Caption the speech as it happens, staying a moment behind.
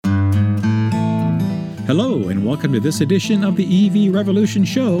Hello, and welcome to this edition of the EV Revolution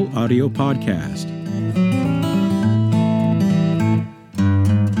Show audio podcast.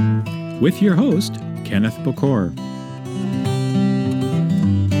 With your host, Kenneth Bokor.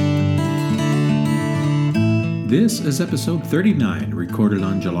 This is episode 39, recorded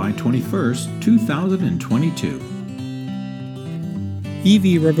on July 21st, 2022.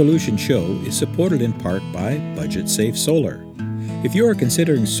 EV Revolution Show is supported in part by Budget Safe Solar. If you are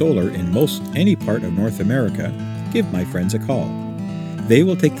considering solar in most any part of North America, give my friends a call. They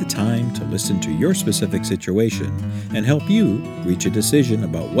will take the time to listen to your specific situation and help you reach a decision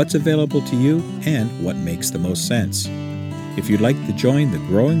about what's available to you and what makes the most sense. If you'd like to join the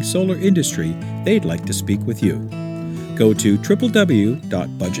growing solar industry, they'd like to speak with you. Go to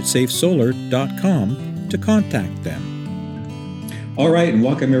www.budgetsafesolar.com to contact them. All right, and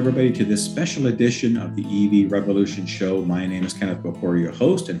welcome everybody to this special edition of the EV Revolution Show. My name is Kenneth Bokor, your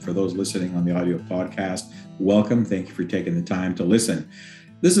host, and for those listening on the audio podcast, welcome. Thank you for taking the time to listen.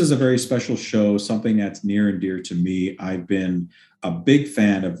 This is a very special show, something that's near and dear to me. I've been a big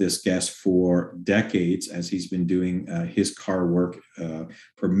fan of this guest for decades as he's been doing his car work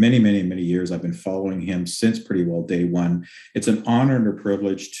for many, many, many years. I've been following him since pretty well day one. It's an honor and a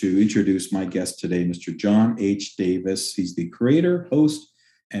privilege to introduce my guest today, Mr. John H. Davis. He's the creator, host,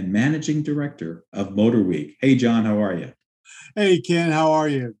 and managing director of Motor Week. Hey, John, how are you? Hey, Ken, how are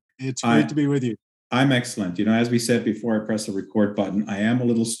you? It's great to be with you. I'm excellent. You know, as we said before I press the record button, I am a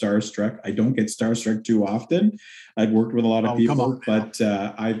little starstruck. I don't get starstruck too often. I've worked with a lot of people, but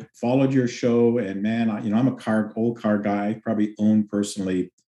I've followed your show, and man, I'm a old car guy. Probably owned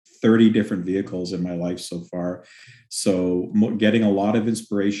personally 30 different vehicles in my life so far. So getting a lot of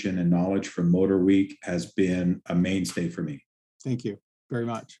inspiration and knowledge from Motor Week has been a mainstay for me. Thank you very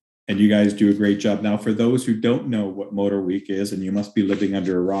much. And you guys do a great job. Now, for those who don't know what Motor Week is, and you must be living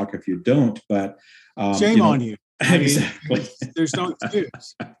under a rock if you don't, but shame on you. Exactly. There's no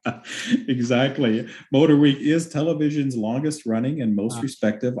excuse. Exactly. Motor Week is television's longest running and most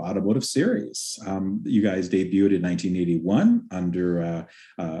respected automotive series. You guys debuted in 1981 under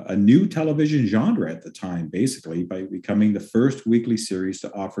a new television genre at the time, basically, by becoming the first weekly series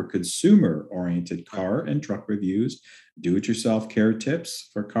to offer consumer-oriented car and truck reviews, do-it-yourself care tips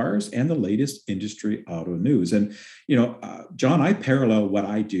for cars, and the latest industry auto news. And, John, I parallel what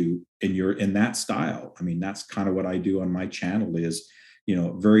I do in that style. I mean, that's kind of what I do on my channel is,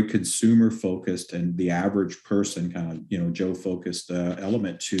 very consumer focused and the average person kind of, Joe focused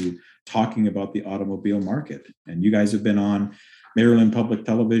element to talking about the automobile market. And you guys have been on Maryland Public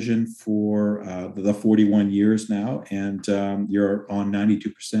Television for the 41 years now, and you're on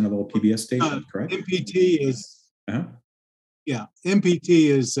 92% of all PBS stations, correct? MPT is, MPT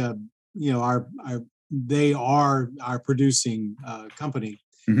is, they are our producing company.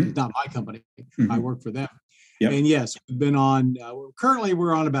 Mm-hmm. It's not my company. Mm-hmm. I work for them. Yep. And yes, we've been on, currently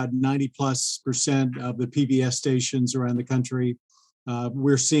we're on about 90+% of the PBS stations around the country.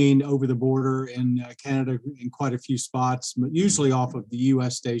 We're seen over the border in Canada in quite a few spots, usually off of the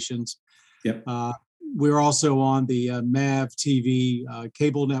US stations. Yep. We're also on the MAV TV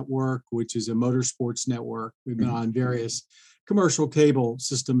cable network, which is a motorsports network. We've been on various commercial cable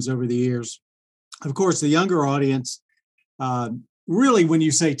systems over the years. Of course, the younger audience, really, when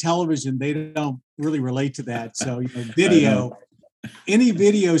you say television, they don't really relate to that. So, video, any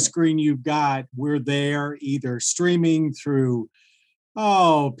video screen you've got, we're there either streaming through,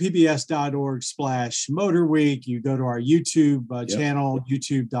 pbs.org/Motor Week. You go to our YouTube channel,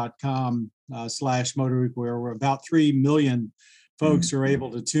 youtube.com/Motor Week, where we're about 3 million folks are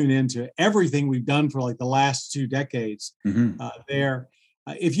able to tune into everything we've done for like the last 2 decades there.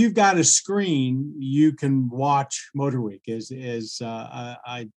 If you've got a screen, you can watch Motor Week.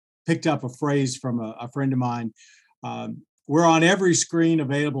 I picked up a phrase from a friend of mine. We're on every screen,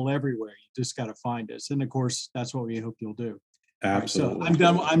 available everywhere. You just got to find us, and of course, that's what we hope you'll do. Absolutely. Right,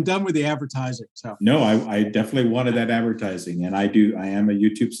 so I'm done with the advertising. So no, I definitely wanted that advertising, and I am a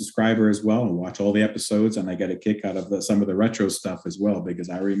YouTube subscriber as well, and watch all the episodes, and I get a kick out of some of the retro stuff as well because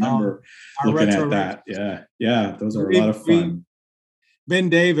I remember looking at that. Yeah, those are a lot of fun. Ben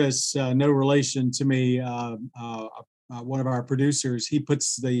Davis, no relation to me, one of our producers, he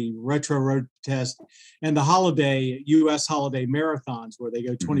puts the Retro Road Test and the U.S. holiday marathons where they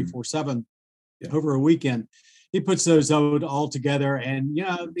go 24/7 over a weekend. He puts those out all together, and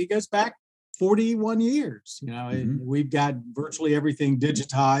he goes back 41 years. We've got virtually everything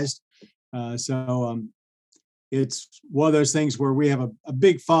digitized, so it's one of those things where we have a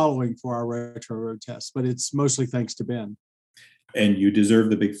big following for our Retro Road Test, but it's mostly thanks to Ben. And you deserve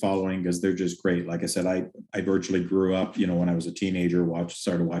the big following because they're just great. Like I said, I virtually grew up, when I was a teenager,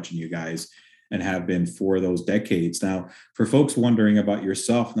 started watching you guys. and have been for those decades. Now, for folks wondering about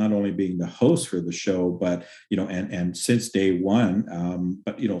yourself, not only being the host for the show, but and since day one,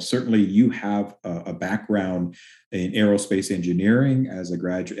 but certainly you have a background in aerospace engineering as a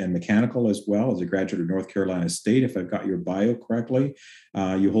graduate, and mechanical as well as a graduate of North Carolina State, if I've got your bio correctly.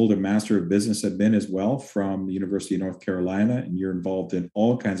 You hold a Master of Business Admin as well from the University of North Carolina, and you're involved in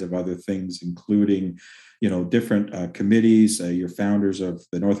all kinds of other things, including different committees. You're founders of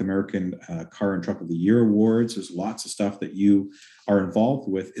the North American Car and Truck of the Year Awards. There's lots of stuff that you are involved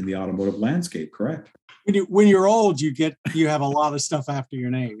with in the automotive landscape, correct? When you're old, you have a lot of stuff after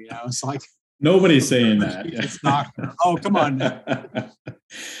your name. It's like nobody's saying that. Oh, come on now.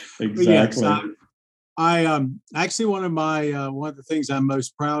 Exactly. Yes, I actually one of the things I'm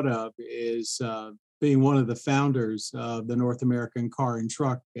most proud of is being one of the founders of the North American Car and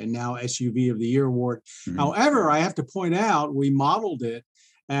Truck and now SUV of the Year Award. Mm-hmm. However, I have to point out we modeled it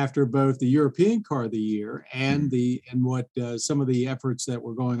after both the European Car of the Year and some of the efforts that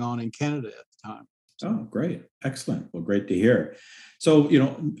were going on in Canada at the time. Oh, great. Excellent. Well, great to hear. So,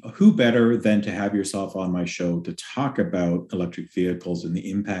 who better than to have yourself on my show to talk about electric vehicles and the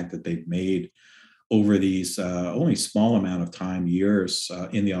impact that they've made over these only small amount of time, years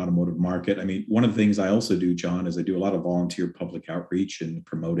in the automotive market. I mean, one of the things I also do, John, is I do a lot of volunteer public outreach and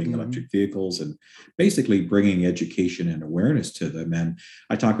promoting electric vehicles and basically bringing education and awareness to them. And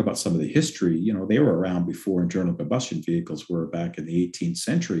I talk about some of the history. They were around before internal combustion vehicles were back in the 18th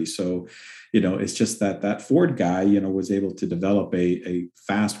century. So, it's just that Ford guy, was able to develop a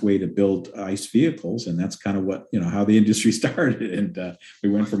fast way to build ICE vehicles. And that's kind of what, how the industry started. And we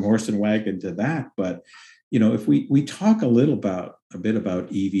went from horse and wagon to that. But, if we talk a bit about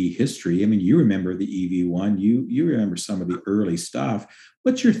EV history, I mean, you remember the EV1, you remember some of the early stuff.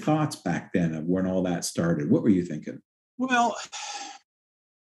 What's your thoughts back then of when all that started? What were you thinking? Well,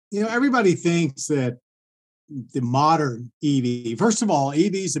 everybody thinks that the modern EV, first of all,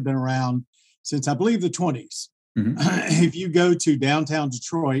 EVs have been around since I believe the 20s. Mm-hmm. If you go to downtown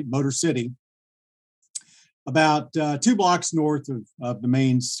Detroit, Motor City, about 2 blocks north of the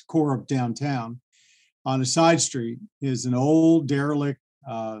main core of downtown, on a side street is an old derelict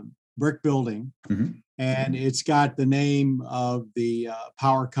brick building, mm-hmm. and it's got the name of the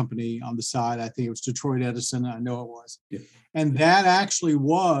power company on the side. I think it was Detroit Edison. I know it was. Yeah. And that actually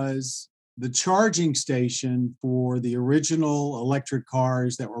was the charging station for the original electric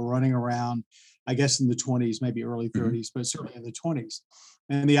cars that were running around, I guess in the 20s, maybe early 30s, mm-hmm. but certainly in the 20s.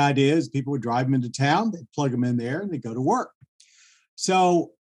 And the idea is people would drive them into town, they'd plug them in there, and they'd go to work.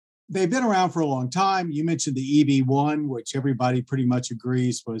 So they've been around for a long time. You mentioned the EV1, which everybody pretty much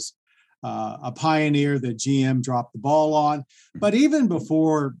agrees was a pioneer that GM dropped the ball on. But even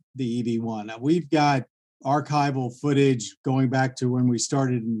before the EV1, we've got archival footage going back to when we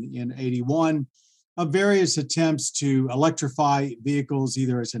started in 81 of various attempts to electrify vehicles,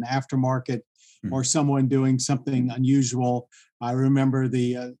 either as an aftermarket or someone doing something unusual. I remember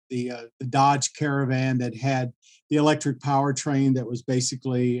the Dodge Caravan that had the electric powertrain that was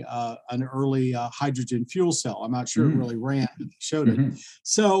basically an early hydrogen fuel cell. I'm not sure it really ran, but they showed it.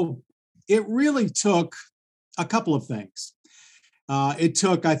 So it really took a couple of things. It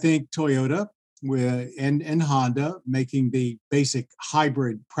took, I think, Toyota and Honda making the basic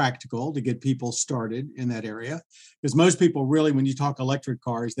hybrid practical to get people started in that area. Because most people really, when you talk electric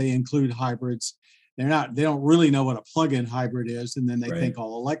cars, they include hybrids. They don't really know what a plug-in hybrid is, and then they think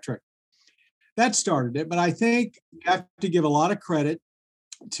all electric. That started it. But I think you have to give a lot of credit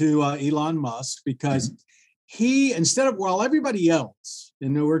to Elon Musk, because he, while everybody else,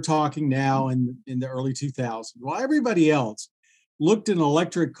 and we're talking now in the early 2000s, while everybody else looked at an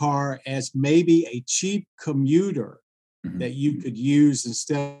electric car as maybe a cheap commuter that you could use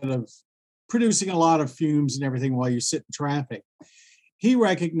instead of producing a lot of fumes and everything while you sit in traffic, he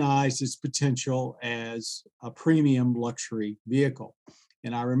recognized its potential as a premium luxury vehicle.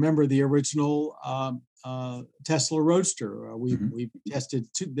 And I remember the original Tesla Roadster. We tested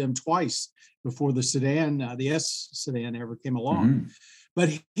them twice before the sedan, the S sedan, ever came along. But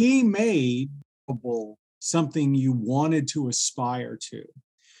he made something you wanted to aspire to.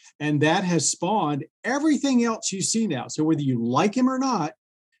 And that has spawned everything else you see now. So whether you like him or not,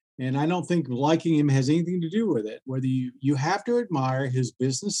 and I don't think liking him has anything to do with it, whether you have to admire his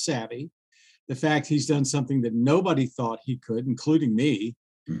business savvy, the fact he's done something that nobody thought he could, including me,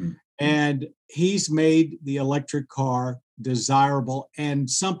 and he's made the electric car desirable and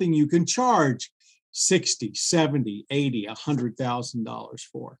something you can charge $60, $70, $80, $100,000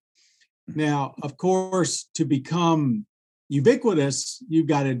 for. Now, of course, to become ubiquitous, you've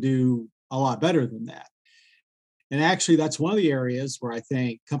got to do a lot better than that. And actually, that's one of the areas where I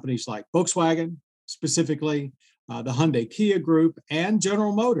think companies like Volkswagen, specifically the Hyundai Kia Group, and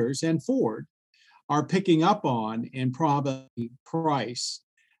General Motors and Ford are picking up on and probably price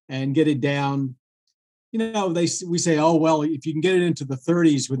and get it down. We say, oh, well, if you can get it into the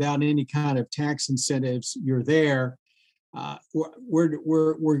 30s without any kind of tax incentives, you're there.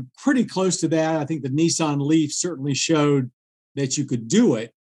 We're pretty close to that. I think the Nissan Leaf certainly showed that you could do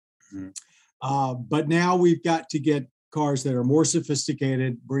it. But now we've got to get cars that are more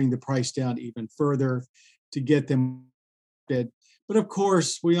sophisticated, bring the price down even further to get them. But of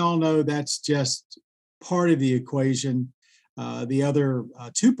course, we all know that's just part of the equation. The other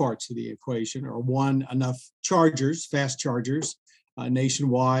two parts of the equation are, one, enough chargers, fast chargers,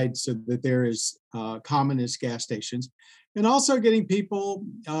 nationwide, so that there is common as gas stations, and also getting people,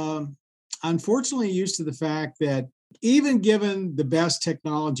 unfortunately, used to the fact that even given the best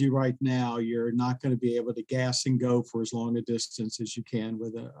technology right now, you're not going to be able to gas and go for as long a distance as you can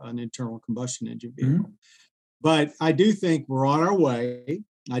with an internal combustion engine vehicle. Mm-hmm. But I do think we're on our way.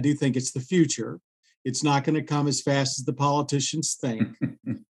 I do think it's the future. It's not going to come as fast as the politicians think.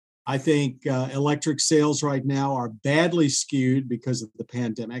 I think electric sales right now are badly skewed because of the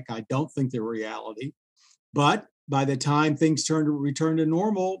pandemic. I don't think they're reality. But by the time things return to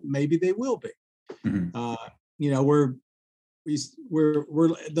normal, maybe they will be. Mm-hmm. We're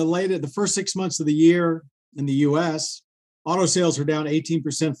the first 6 months of the year in the U.S., auto sales are down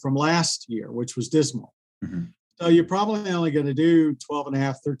 18% from last year, which was dismal. Mm-hmm. So you're probably only going to do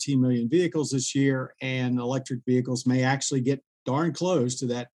 13 million vehicles this year, and electric vehicles may actually get darn close to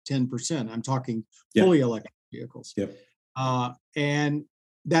that 10%. I'm talking fully electric vehicles. Yep. And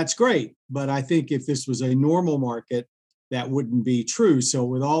that's great. But I think if this was a normal market, that wouldn't be true. So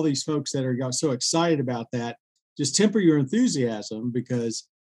with all these folks that are so excited about that, just temper your enthusiasm, because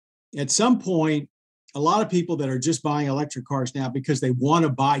at some point, a lot of people that are just buying electric cars now because they want to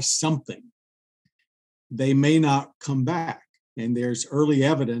buy something, they may not come back. And there's early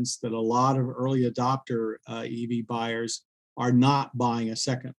evidence that a lot of early adopter EV buyers are not buying a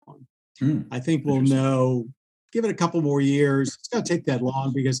second one. I think we'll know, give it a couple more years. It's going to take that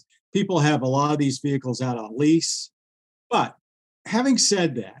long because people have a lot of these vehicles out on lease. But having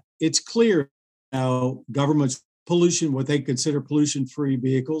said that, it's clear now government's pollution, what they consider pollution-free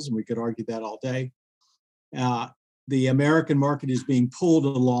vehicles, and we could argue that all day. The American market is being pulled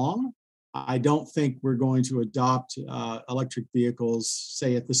along. I don't think we're going to adopt electric vehicles,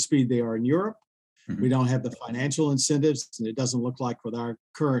 say, at the speed they are in Europe. Mm-hmm. We don't have the financial incentives, and it doesn't look like with our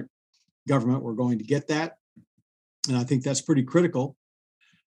current government we're going to get that. And I think that's pretty critical.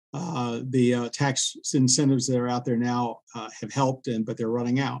 The tax incentives that are out there now have helped, but they're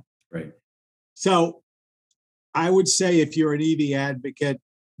running out. Right. So I would say if you're an EV advocate,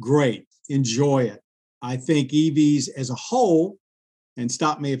 great, enjoy it. I think EVs as a whole, and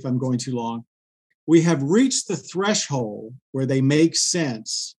stop me if I'm going too long, we have reached the threshold where they make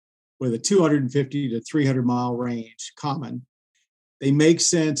sense with a 250 to 300 mile range common. They make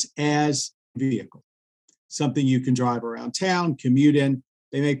sense as a vehicle, something you can drive around town, commute in.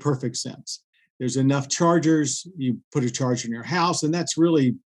 They make perfect sense. There's enough chargers. You put a charger in your house, and that's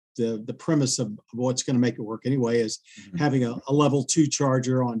really the premise of what's going to make it work anyway, is having a level 2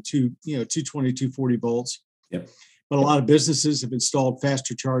 charger on 220, 240 volts. Yep. But a lot of businesses have installed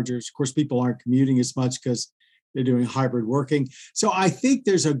faster chargers. Of course, people aren't commuting as much because they're doing hybrid working. So I think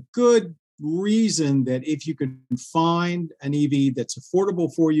there's a good reason that if you could find an EV that's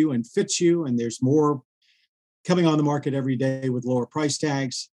affordable for you and fits you, and there's more coming on the market every day with lower price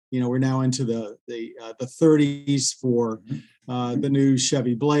tags. We're now into the 30s for the new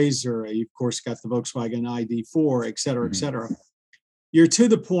Chevy Blazer. You, of course, got the Volkswagen ID4, et cetera, et cetera. You're to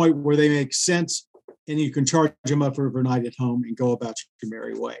the point where they make sense, and you can charge them up overnight at home and go about your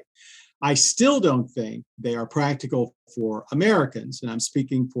merry way. I still don't think they are practical for Americans, and I'm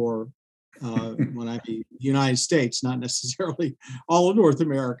speaking for when I mean United States, not necessarily all of North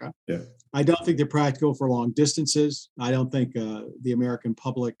America. Yeah. I don't think they're practical for long distances. I don't think the American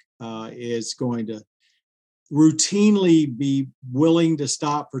public is going to routinely be willing to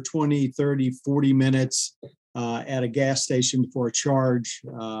stop for 20, 30, 40 minutes at a gas station for a charge,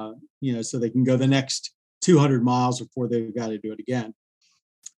 so they can go the next 200 miles before they've got to do it again.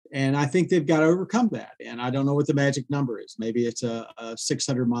 And I think they've got to overcome that. And I don't know what the magic number is. Maybe it's a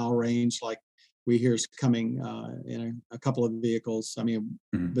 600 mile range like we hear is coming in a couple of vehicles. I mean,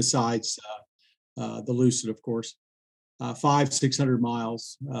 besides the Lucid, of course, 500-600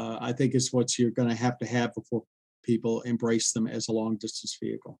 miles, I think is what you're going to have before people embrace them as a long distance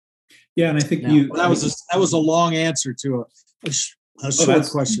vehicle. Yeah, and I think that was a long answer to Oh, Short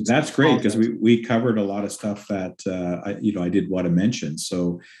questions. that's great because we covered a lot of stuff that I did want to mention.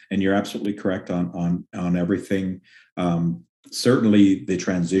 So, and you're absolutely correct on everything. Certainly, the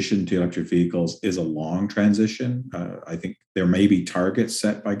transition to electric vehicles is a long transition. I think there may be targets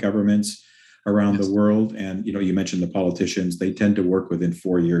set by governments around the world, and you mentioned the politicians; they tend to work within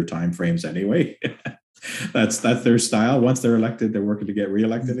 4-year timeframes anyway. That's their style. Once they're elected, they're working to get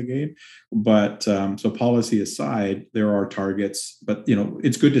reelected again. But so policy aside, there are targets. But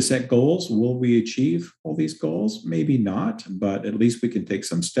it's good to set goals. Will we achieve all these goals? Maybe not, but at least we can take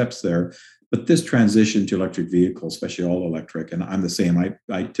some steps there. But this transition to electric vehicles, especially all electric, and I'm the same.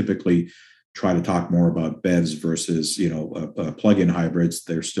 I typically try to talk more about BEVs versus plug-in hybrids.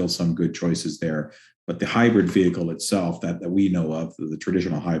 There's still some good choices there, but the hybrid vehicle itself that we know of, the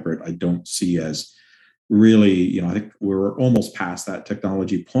traditional hybrid, I don't see as really, I think we're almost past that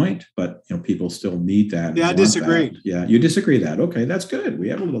technology point, but people still need that. Yeah, I disagree. That. Yeah, you disagree that. Okay, that's good. We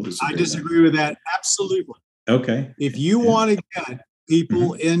have a little disagreement. I disagree with that. Absolutely. Okay. If you want to get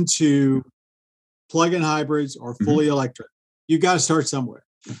people into plug-in hybrids or fully electric, you got to start somewhere.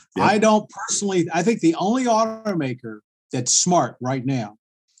 Yep. I think the only automaker that's smart right now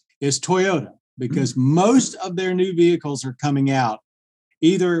is Toyota, because most of their new vehicles are coming out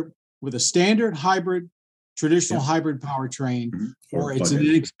either with a standard hybrid, traditional hybrid powertrain, or it's an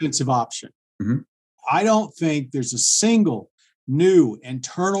inexpensive option. I don't think there's a single new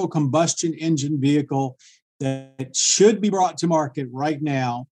internal combustion engine vehicle that should be brought to market right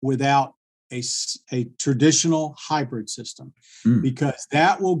now without a traditional hybrid system, because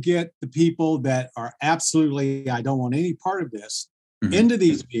that will get the people that are absolutely, I don't want any part of this, into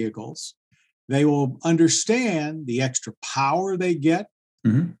these vehicles. They will understand the extra power they get.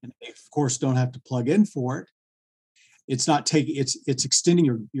 And they, of course, don't have to plug in for it. It's not taking, it's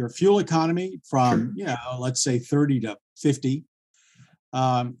extending your fuel economy from, let's say 30 to 50.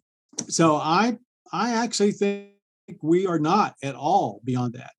 So I actually think we are not at all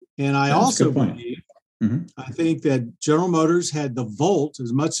beyond that. And I also believe, I think that General Motors had the Volt,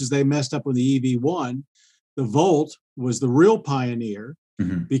 as much as they messed up with the EV1, the Volt was the real pioneer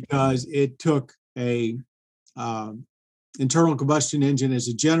because it took a internal combustion engine as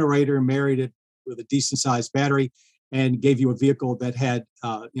a generator, married it with a decent sized battery, and gave you a vehicle that had,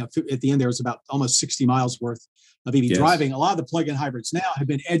 at the end there was about almost 60 miles worth of EV driving. A lot of the plug-in hybrids now have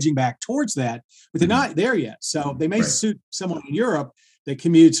been edging back towards that, but they're not there yet. So they may suit someone in Europe that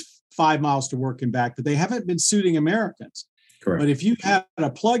commutes 5 miles to work and back, but they haven't been suiting Americans. Correct. But if you have a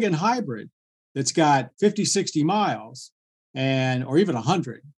plug-in hybrid that's got 50, 60 miles or even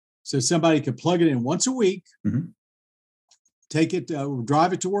 100, so somebody could plug it in once a week, take it,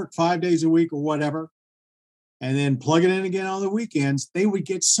 drive it to work 5 days a week or whatever, and then plug it in again on the weekends, they would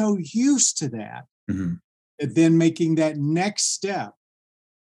get so used to that that then making that next step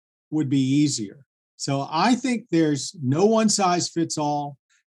would be easier. So I think there's no one size fits all.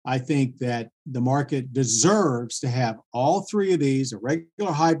 I think that the market deserves to have all three of these, a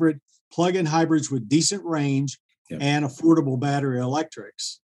regular hybrid, plug-in hybrids with decent range, and affordable battery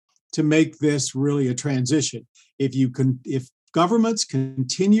electrics, to make this really a transition. If governments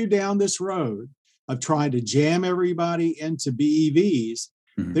continue down this road of trying to jam everybody into BEVs,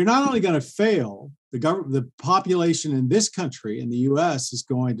 they're not only going to fail, the population in this country, in the US, is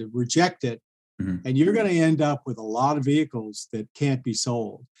going to reject it, and you're going to end up with a lot of vehicles that can't be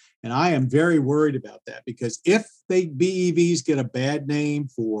sold. And I am very worried about that, because if BEVs get a bad name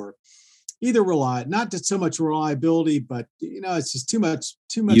for either not so much reliability, but it's just too much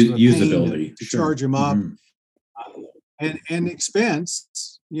usability to charge them up, and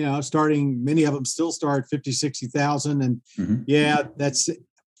expense. Starting, many of them still start 50, 60,000, and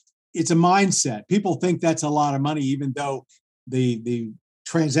it's a mindset. People think that's a lot of money, even though the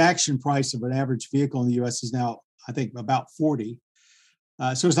transaction price of an average vehicle in the U.S. is now, I think, about 40.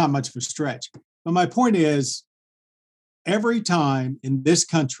 So it's not much of a stretch. But my point is, every time in this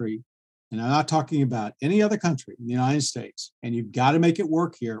country, and I'm not talking about any other country in the United States, and you've got to make it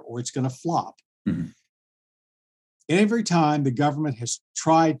work here or it's going to flop. Every time the government has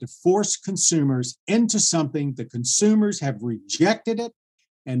tried to force consumers into something, the consumers have rejected it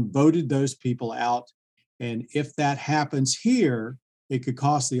and voted those people out. And if that happens here, it could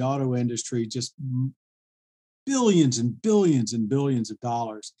cost the auto industry just billions and billions and billions of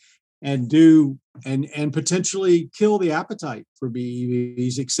dollars, and potentially kill the appetite for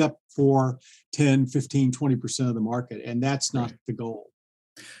BEVs, except for 10, 15, 20% of the market. And that's not the goal.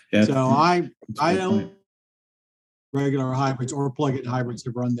 Yeah, so I don't regular hybrids or plug-in hybrids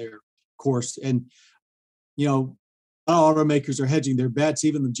have run their course. And, automakers are hedging their bets,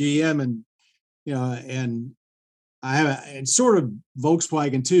 even the GM and I have, and sort of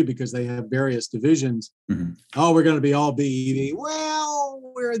Volkswagen too, because they have various divisions. Mhm. Oh, we're going to be all BEV. Well,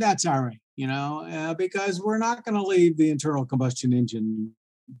 that's all right, because we're not going to leave the internal combustion engine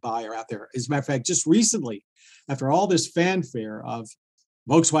buyer out there. As a matter of fact, just recently, after all this fanfare of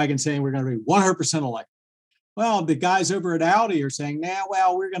Volkswagen saying we're going to be 100% electric, well, the guys over at Audi are saying, nah,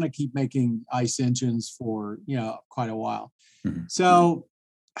 well, we're going to keep making ICE engines for quite a while. Mhm. So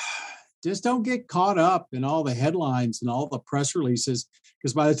just don't get caught up in all the headlines and all the press releases,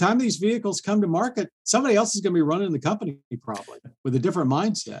 because by the time these vehicles come to market, somebody else is going to be running the company probably with a different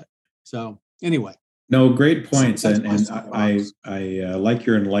mindset. So anyway. No, great points, That's and I like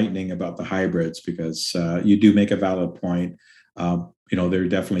your enlightening about the hybrids, because you do make a valid point. There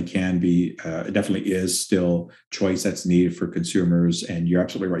definitely is still choice that's needed for consumers, and you're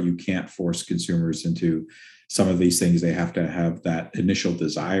absolutely right. You can't force consumers into some of these things. They have to have that initial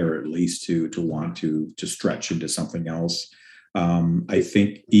desire, at least, to want to stretch into something else. I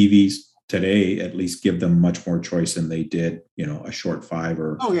think EVs today at least give them much more choice than they did, a short 5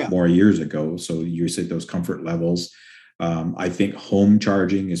 or more years ago. So you said those comfort levels. I think home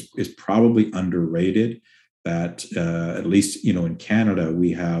charging is probably underrated. That at least, in Canada,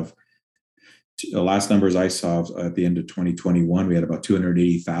 we have, the last numbers I saw at the end of 2021, we had about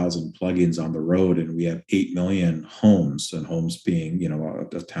 280,000 plugins on the road, and we have 8 million homes, and homes being,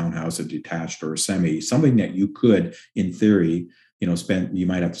 a townhouse, a detached, or a semi, something that you could, in theory, you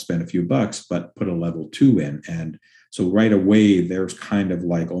might have to spend a few bucks, but put a level 2 in. And so right away, there's kind of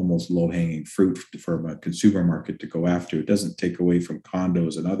like almost low hanging fruit from a consumer market to go after. It doesn't take away from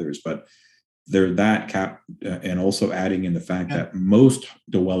condos and others, but they're that cap, and also adding in the fact that most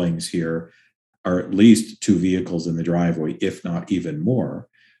dwellings here are at least 2 vehicles in the driveway, if not even more.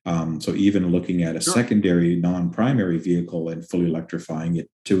 So even looking at a secondary non-primary vehicle and fully electrifying it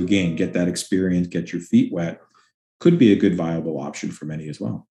to, again, get that experience, get your feet wet, could be a good viable option for many as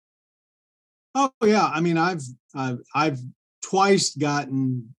well. Oh yeah, I mean, I've twice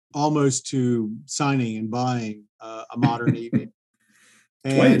gotten almost to signing and buying a modern EV,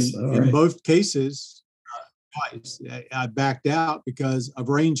 and Twice. All in right. both cases, twice I backed out because of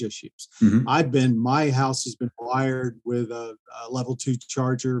range issues. Mhm. My house has been wired with a level 2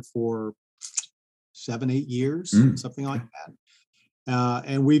 charger for 7-8 years, something like that.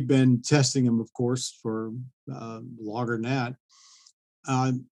 And we've been testing them, of course, for longer than that.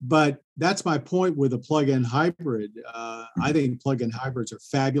 But that's my point with a plug-in hybrid. I think plug-in hybrids are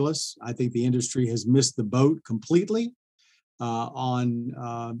fabulous. I think the industry has missed the boat completely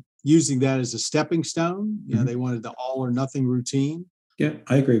on using that as a stepping stone. They wanted the all or nothing routine. Yeah,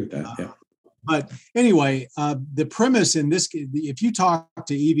 I agree with that. Yeah. But anyway, the premise in this, if you talk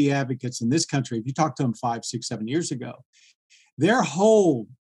to EV advocates in this country, if you talk to them 5, 6, 7 years ago, their whole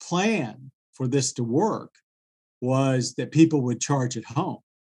plan for this to work was that people would charge at home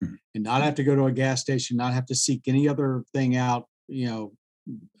and not have to go to a gas station, not have to seek any other thing out,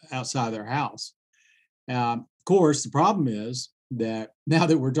 outside their house. Of course, the problem is that now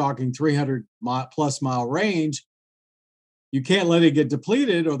that we're talking 300 plus mile range, you can't let it get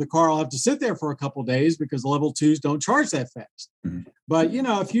depleted, or the car will have to sit there for a couple of days because level 2s don't charge that fast. But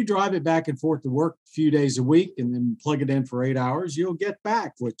if you drive it back and forth to work a few days a week and then plug it in for 8 hours, you'll get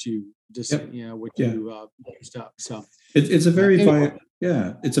back what you just you used up. So it's a very anyway.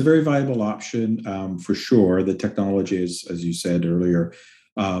 it's a very viable option, for sure. The technology is, as you said earlier,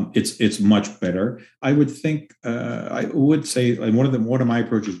 it's much better. I would think, I would say, and one of my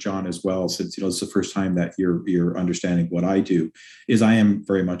approaches, John, as well, since it's the first time that you're understanding what I do, is I am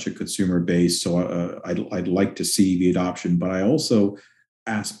very much a consumer based. So I'd like to see the adoption, but I also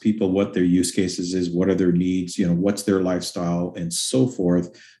ask people what their use cases is, what are their needs, what's their lifestyle, and so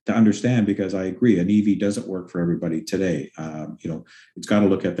forth, to understand, because I agree, an EV doesn't work for everybody today. It's got to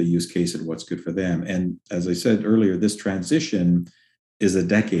look at the use case and what's good for them. And as I said earlier, this transition is a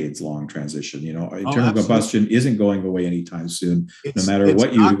decades-long transition. Internal combustion isn't going away anytime soon, no matter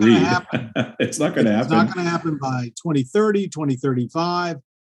what you read. It's not going to happen. It's not going to happen by 2030, 2035.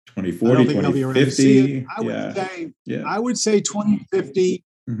 2040, 2050. I would say 2050.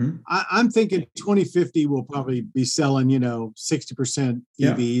 I'm thinking 2050 will probably be selling, 60%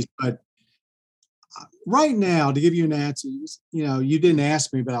 EVs. But right now, to give you an answer, you didn't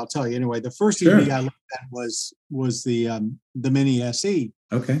ask me, but I'll tell you anyway. The first EV I looked at was the Mini SE.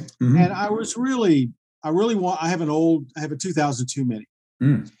 Okay. And I have a 2002 Mini.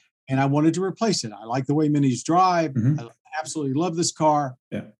 And I wanted to replace it. I like the way Minis drive. I absolutely love this car.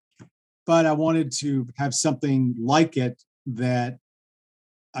 Yeah. But I wanted to have something like it the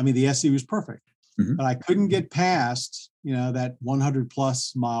SE was perfect, but I couldn't get past, that 100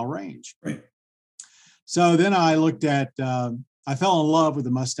 plus mile range. Right. So then I looked at, I fell in love with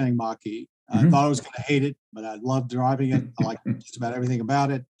the Mustang Mach-E. I thought I was going to hate it, but I loved driving it. I liked just about everything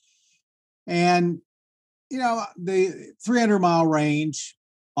about it. And, the 300-mile range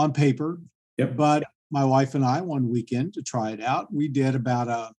on paper, but my wife and I, one weekend to try it out, we did about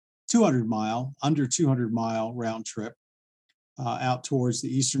a under 200-mile round trip out towards the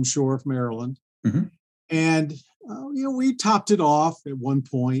eastern shore of Maryland. And, we topped it off at one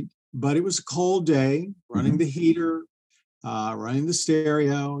point, but it was a cold day, running the heater, running the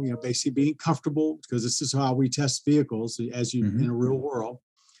stereo, basically being comfortable, because this is how we test vehicles in a real world.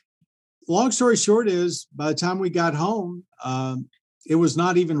 Long story short is, by the time we got home, it was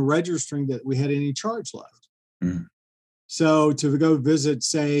not even registering that we had any charge left. So to go visit,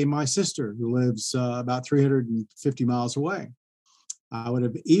 say, my sister, who lives about 350 miles away, I would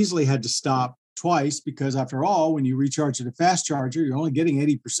have easily had to stop twice, because after all, when you recharge at a fast charger, you're only getting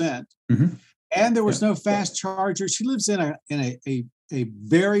 80%. And there was no fast charger. She lives in a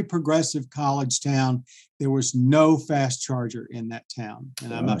very progressive college town. There was no fast charger in that town.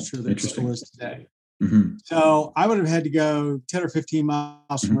 And I'm not sure there still is today. So I would have had to go 10 or 15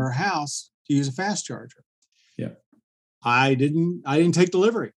 miles from her house to use a fast charger. I didn't take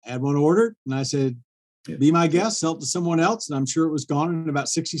delivery. I had one ordered, and I said, be my guest, sell it to someone else. And I'm sure it was gone in about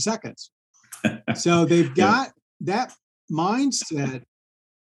 60 seconds. So they've got that mindset.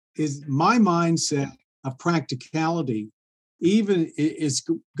 Is my mindset of practicality even is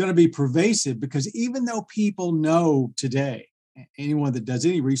going to be pervasive, because even though people know today, anyone that does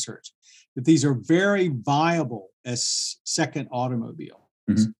any research, that these are very viable as second automobiles,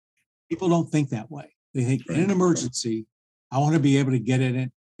 people don't think that way. They think in an emergency, I want to be able to get in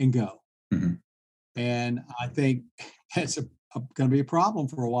it and go. And I think that's going to be a problem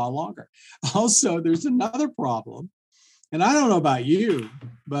for a while longer. Also, there's another problem. And I don't know about you,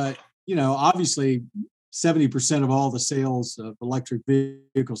 but, obviously 70% of all the sales of electric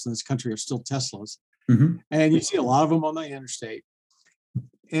vehicles in this country are still Teslas. And you see a lot of them on the interstate.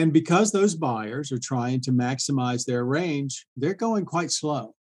 And because those buyers are trying to maximize their range, they're going quite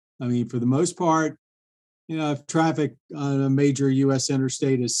slow. I mean, for the most part, if traffic on a major U.S.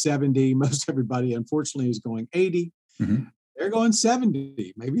 interstate is 70, most everybody, unfortunately, is going 80. They're going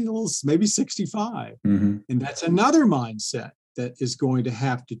 70, maybe 65. And that's another mindset that is going to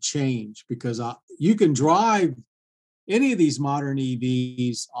have to change, because you can drive any of these modern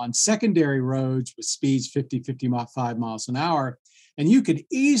EVs on secondary roads with speeds 55 miles an hour, and you could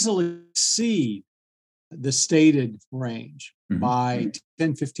easily exceed the stated range by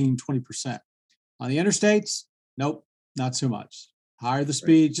 10, 15, 20%. On the interstates, nope, not so much. Higher the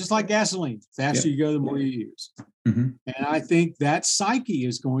speed, just like gasoline. Faster you go, the more you use. And I think that psyche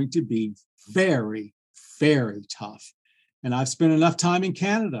is going to be very, very tough. And I've spent enough time in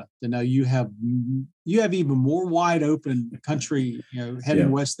Canada to know you have even more wide open country,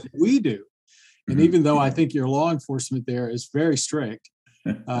 heading west than we do. And even though I think your law enforcement there is very strict,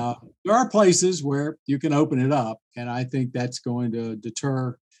 there are places where you can open it up. And I think that's going to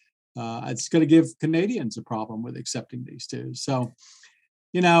deter. It's going to give Canadians a problem with accepting these too. So,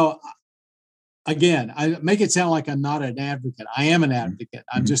 again, I make it sound like I'm not an advocate. I am an advocate.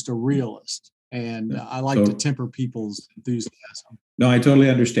 I'm just a realist. And I like to temper people's enthusiasm. No, I totally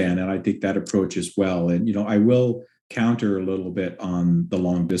understand. And I think that approach as well. And, I will counter a little bit on the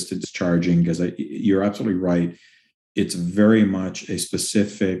long distance charging, because you're absolutely right. It's very much a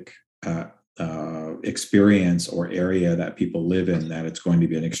specific experience or area that people live in, that it's going to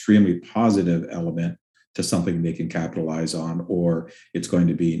be an extremely positive element to something they can capitalize on, or it's going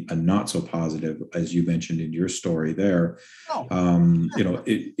to be a not so positive, as you mentioned in your story there.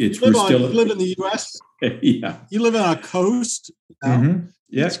 It's you live in the U.S. Yeah, you live on a coast.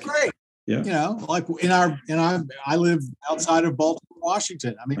 It's great. Yeah, like I live outside of Baltimore,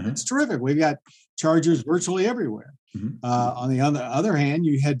 Washington. I mean, it's terrific. We've got chargers virtually everywhere. On the other hand,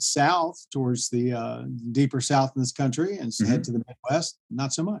 you head south towards the deeper south in this country and head to the Midwest,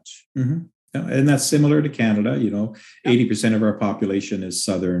 not so much. And that's similar to Canada. 80% of our population is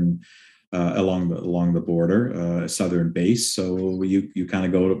southern, along the border, southern base. So you kind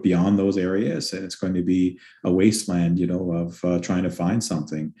of go beyond those areas, and it's going to be a wasteland, of trying to find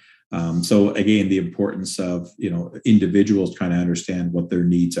something. So again, the importance of individuals trying to understand what their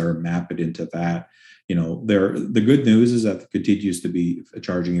needs are, map it into that. The good news is that there continues to be a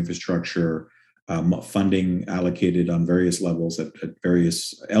charging infrastructure, funding allocated on various levels at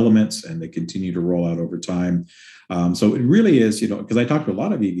various elements, and they continue to roll out over time. So it really is, because I talk to a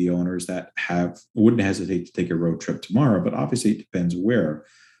lot of EV owners that wouldn't hesitate to take a road trip tomorrow, but obviously it depends where.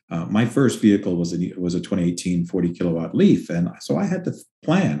 My first vehicle was a 2018 40 kilowatt Leaf, and so I had to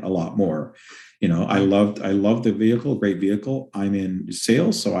plan a lot more. I loved the vehicle, great vehicle. I'm in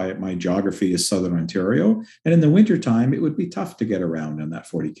sales, so my geography is Southern Ontario, and in the wintertime, it would be tough to get around in that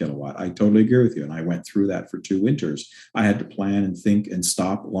 40 kilowatt. I totally agree with you, and I went through that for 2 winters. I had to plan and think and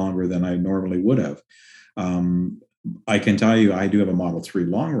stop longer than I normally would have. I can tell you, I do have a Model 3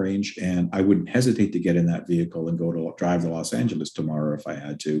 long range, and I wouldn't hesitate to get in that vehicle and go to drive to Los Angeles tomorrow if I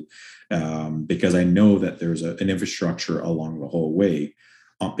had to, because I know that there's an infrastructure along the whole way,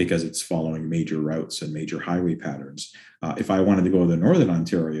 because it's following major routes and major highway patterns. If I wanted to go to Northern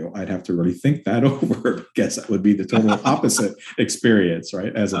Ontario, I'd have to really think that over, because that would be the total opposite experience,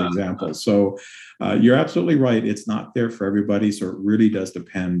 right? As an example. So you're absolutely right. It's not there for everybody. So it really does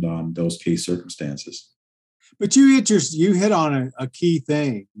depend on those case circumstances. But you hit on a key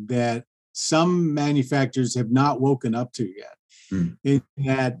thing that some manufacturers have not woken up to yet. In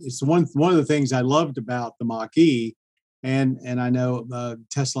that it's one of the things I loved about the Mach-E, and I know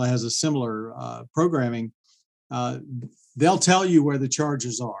Tesla has a similar programming. They'll tell you where the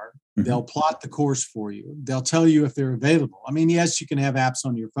chargers are. Mm-hmm. They'll plot the course for you. They'll tell you if they're available. I mean, yes, you can have apps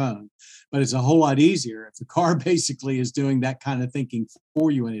on your phone, but it's a whole lot easier if the car basically is doing that kind of thinking for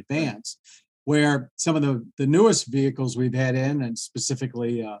you in advance. Where some of the newest vehicles we've had in, and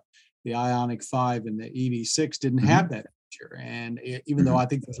specifically the Ioniq 5 and the EV6, didn't have that feature. And even though I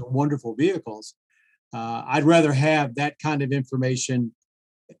think those are wonderful vehicles, I'd rather have that kind of information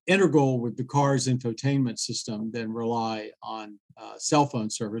integral with the car's infotainment system than rely on cell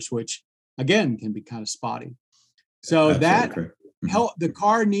phone service, which again can be kind of spotty. So absolutely. The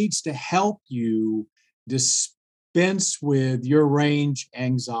car needs to help you dispense with your range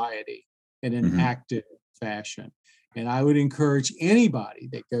anxiety in an active fashion. And I would encourage anybody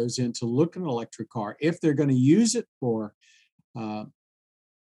that goes in to look at an electric car, if they're going to use it for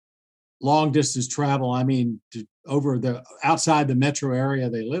long distance travel, I mean, outside the metro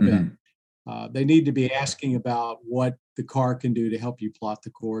area they live in, they need to be asking about what the car can do to help you plot the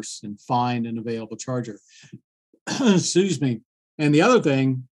course and find an available charger. Excuse me. And the other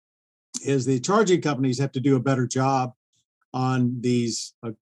thing is the charging companies have to do a better job on these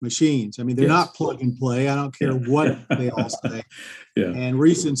machines. I mean, they're not plug and play. I don't care what they all say. And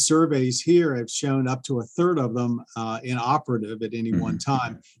recent surveys here have shown up to a third of them inoperative at any one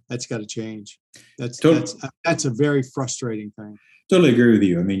time. That's got to change. That's a very frustrating thing. Totally agree with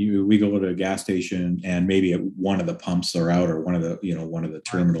you. I mean, we go to a gas station and maybe one of the pumps are out, or one of the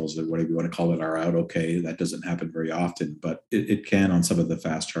terminals, or whatever you want to call it, are out. Okay, that doesn't happen very often, but it can on some of the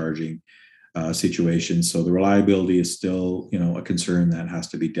fast charging situations. So the reliability is still, a concern that has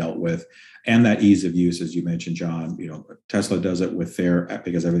to be dealt with, and that ease of use, as you mentioned, John. Tesla does it with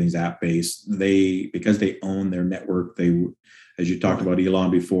because everything's app based. Because they own their network. As you talked about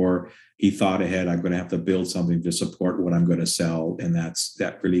Elon before, he thought ahead. I'm going to have to build something to support what I'm going to sell, and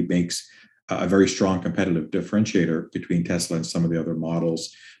that really makes a very strong competitive differentiator between Tesla and some of the other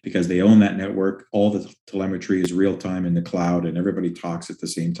models, because they own that network. All the telemetry is real time in the cloud, and everybody talks at the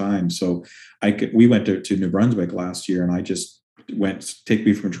same time. So we went to New Brunswick last year, and I just take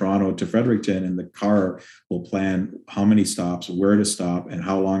me from Toronto to Fredericton, and the car will plan how many stops, where to stop, and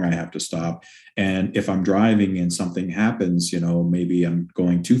how long I have to stop. And if I'm driving and something happens, maybe I'm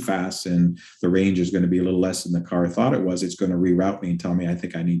going too fast and the range is going to be a little less than the car thought it was, it's going to reroute me and tell me, I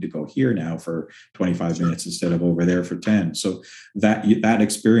think I need to go here now for 25 minutes instead of over there for 10. So that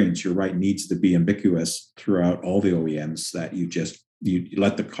experience, you're right, needs to be ubiquitous throughout all the OEMs, that you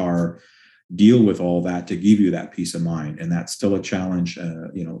let the car deal with all that to give you that peace of mind. And that's still a challenge,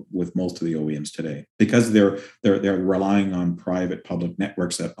 with most of the OEMs today, because they're relying on private public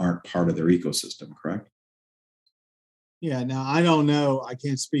networks that aren't part of their ecosystem, correct? Yeah. Now, I don't know. I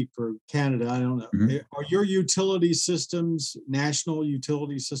can't speak for Canada. I don't know. Are your utility systems national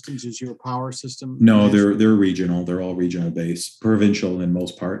utility systems? Is your power system? No, national? They're regional. They're all regional based, provincial in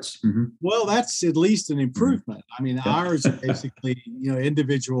most parts. Well, that's at least an improvement. I mean, ours are basically,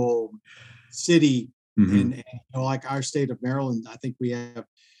 individual city, and like our state of Maryland, I think we have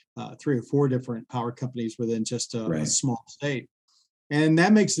 3 or 4 different power companies within just a small state. And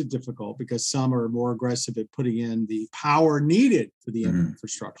that makes it difficult because some are more aggressive at putting in the power needed for the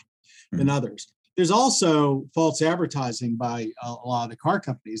infrastructure than others. There's also false advertising by a lot of the car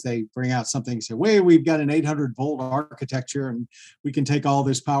companies. They bring out something and say, we've got an 800 volt architecture and we can take all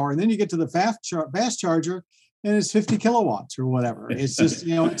this power. And then you get to the fast charger and it's 50 kilowatts or whatever. It's just,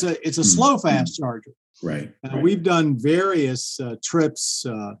 it's a slow fast charger. Right. We've done various trips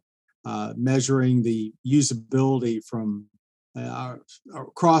measuring the usability from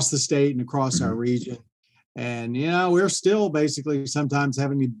across the state and across our region. And, we're still basically sometimes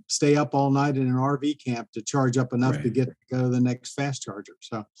having to stay up all night in an RV camp to charge up enough to Right. go to the next fast charger.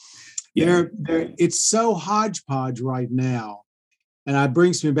 So Yeah. it's so hodgepodge right now. And that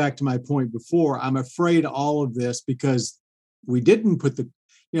brings me back to my point before. I'm afraid all of this because we didn't put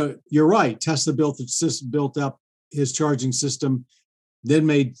you're right. Tesla built up his charging system, then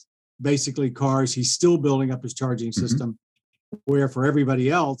made basically cars. He's still building up his charging system, where for everybody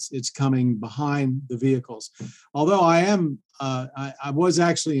else, it's coming behind the vehicles. Although I was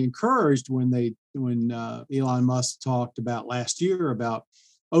actually encouraged when Elon Musk talked about last year about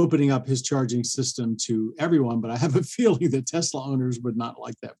opening up his charging system to everyone, but I have a feeling that Tesla owners would not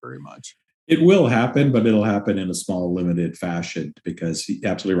like that very much. It will happen, but it'll happen in a small, limited fashion because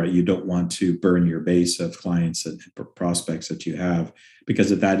absolutely right. You don't want to burn your base of clients and prospects that you have because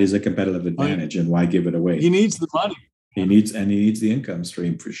that is a competitive advantage. And why give it away? He needs the money. He needs the income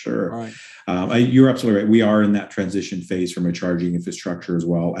stream for sure. Right. You're absolutely right. We are in that transition phase from a charging infrastructure as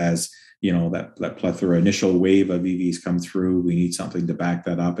well as that plethora initial wave of EVs come through. We need something to back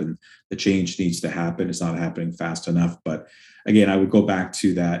that up, and the change needs to happen. It's not happening fast enough. But again, I would go back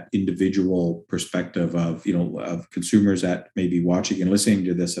to that individual perspective of of consumers that may be watching and listening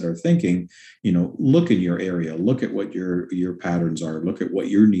to this that are thinking, look in your area, look at what your patterns are, look at what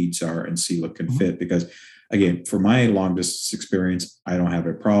your needs are, and see what can fit. Because again, for my long distance experience, I don't have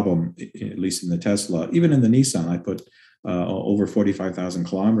a problem, at least in the Tesla. Even in the Nissan, I put over 45,000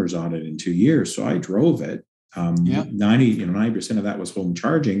 kilometers on it in 2 years. So I drove it. 90% of that was home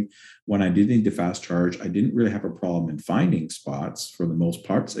charging. When I did need to fast charge, I didn't really have a problem in finding spots for the most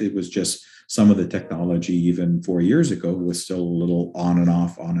part. It was just some of the technology, even 4 years ago, was still a little on and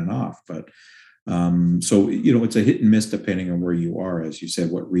off. But so, it's a hit and miss depending on where you are, as you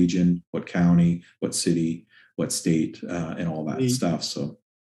said, what region, what county, what city, what state, and all that stuff. So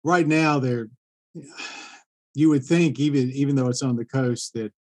right now you would think even though it's on the coast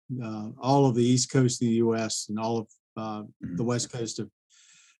that all of the East Coast of the U.S. and all of the West Coast of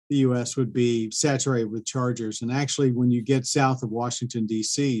the U.S. would be saturated with chargers. And actually, when you get south of Washington,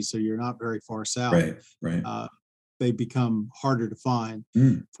 D.C., so you're not very far south, right. They become harder to find.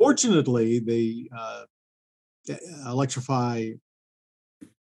 Fortunately, the Electrify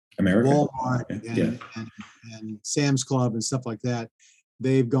America, Walmart and Sam's Club and stuff like that,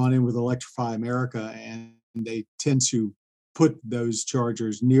 they've gone in with Electrify America, and they tend to put those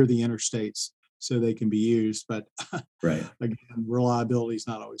chargers near the interstates so they can be used. But again, reliability is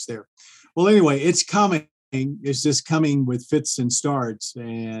not always there. Well, anyway, it's coming. It's just coming with fits and starts,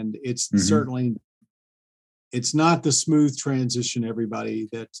 and it's certainly it's not the smooth transition everybody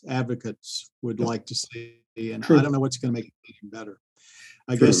that advocates would like to see. And I don't know what's going to make it even better.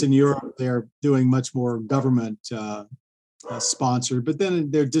 I guess in Europe, they're doing much more government sponsored, but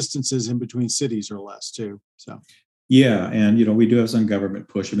then their distances in between cities are less too. So. Yeah, and we do have some government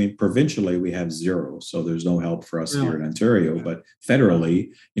push. I mean, provincially we have zero, so there's no help for us here in Ontario. But federally,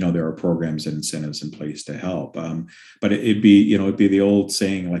 there are programs and incentives in place to help. But it'd be the old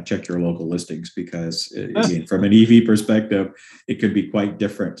saying, like, check your local listings, because again, from an EV perspective, it could be quite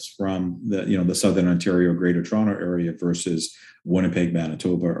different from the Southern Ontario, Greater Toronto area versus Winnipeg,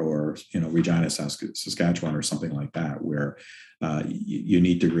 Manitoba, or Regina, Saskatchewan, or something like that, where you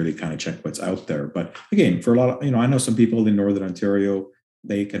need to really kind of check what's out there. But again, for a lot of, I know some people in Northern Ontario,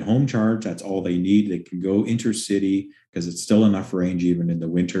 they can home charge. That's all they need. They can go intercity because it's still enough range even in the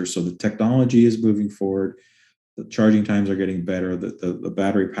winter. So the technology is moving forward. The charging times are getting better. The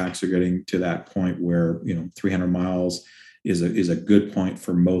battery packs are getting to that point where 300 miles is a good point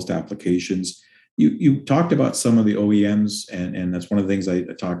for most applications. You talked about some of the OEMs, and that's one of the things I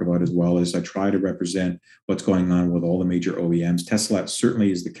talk about as well. Is I try to represent what's going on with all the major OEMs. Tesla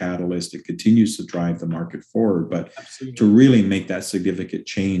certainly is the catalyst. It continues to drive the market forward, but to really make that significant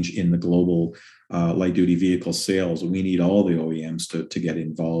change in the global light duty vehicle sales, we need all the OEMs to get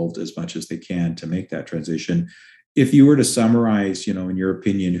involved as much as they can to make that transition. If you were to summarize, in your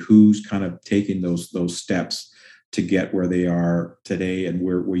opinion, who's kind of taking those steps to get where they are today, and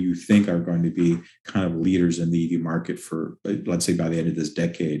where you think are going to be kind of leaders in the EV market for, let's say, by the end of this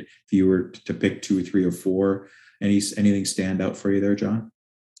decade, if you were to pick 2 or 3 or 4, anything stand out for you there, John?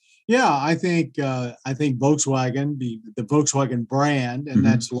 Yeah, I think Volkswagen, the Volkswagen brand, and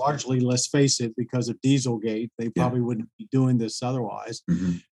that's largely, let's face it, because of Dieselgate. They probably wouldn't be doing this otherwise.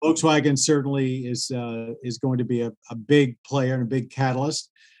 Volkswagen certainly is going to be a big player and a big catalyst.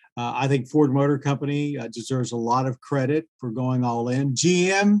 I think Ford Motor Company deserves a lot of credit for going all in.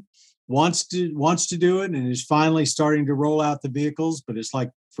 GM wants to do it and is finally starting to roll out the vehicles, but it's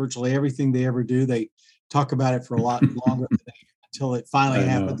like virtually everything they ever do, they talk about it for a lot longer until it finally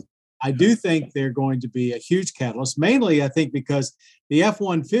happens. I do think they're going to be a huge catalyst, mainly, I think, because the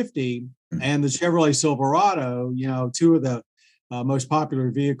F-150 and the Chevrolet Silverado, two of the most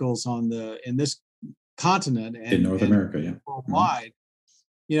popular vehicles in this continent and in North America, yeah, worldwide.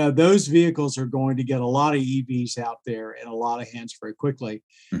 Those vehicles are going to get a lot of EVs out there in a lot of hands very quickly.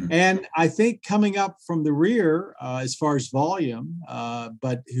 And I think coming up from the rear, as far as volume,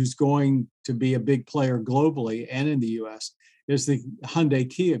 but who's going to be a big player globally and in the U.S., is the Hyundai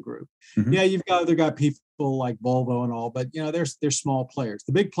Kia group. Yeah, you've got people like Volvo and all, but they're small players.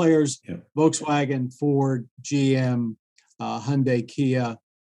 The big players, Volkswagen, Ford, GM, Hyundai, Kia.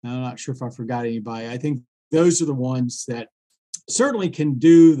 I'm not sure if I forgot anybody. I think those are the ones that certainly can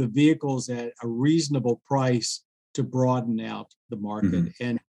do the vehicles at a reasonable price to broaden out the market.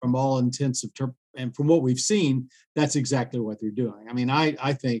 And from all intents and from what we've seen, that's exactly what they're doing. I mean,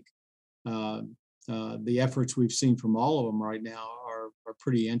 I think the efforts we've seen from all of them right now are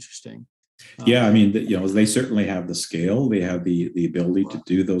pretty interesting. Yeah, I mean, they certainly have the scale. They have the ability to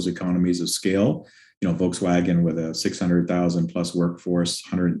do those economies of scale. Volkswagen with a 600,000 plus workforce,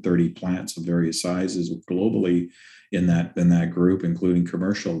 130 plants of various sizes globally in that group, including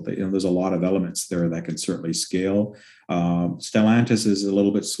commercial. There's a lot of elements there that can certainly scale. Stellantis is a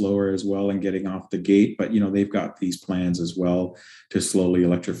little bit slower as well in getting off the gate, but they've got these plans as well to slowly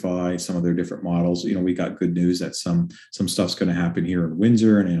electrify some of their different models. We got good news that some stuff's going to happen here in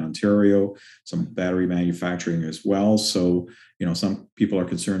Windsor and in Ontario, some battery manufacturing as well. So some people are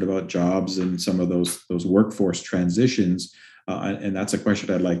concerned about jobs and some of those workforce transitions, and that's a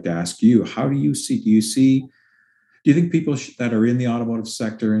question I'd like to ask you. How do you see? Do you think people that are in the automotive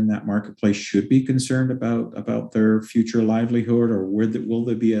sector in that marketplace should be concerned about their future livelihood, or will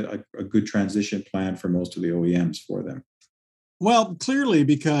there be a good transition plan for most of the OEMs for them? Well, clearly,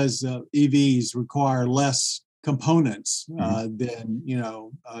 because EVs require less components than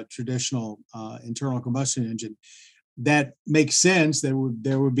a traditional internal combustion engine. That makes sense. There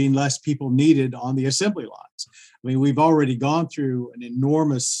would be less people needed on the assembly lines. I mean, we've already gone through an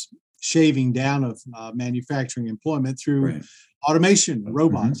enormous shaving down of manufacturing employment through automation,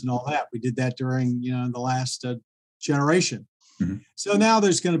 robots, and all that. We did that during the last generation. So now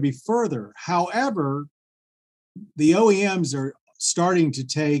there's going to be further. However, the OEMs are starting to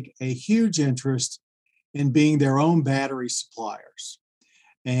take a huge interest in being their own battery suppliers,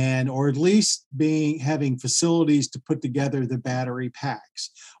 or at least having facilities to put together the battery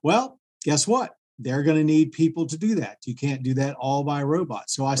packs. Well, guess what? They're going to need people to do that. You can't do that all by robot.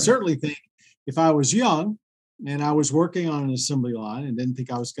 So I certainly think if I was young and I was working on an assembly line and didn't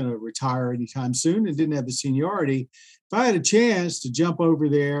think I was going to retire anytime soon and didn't have the seniority, if I had a chance to jump over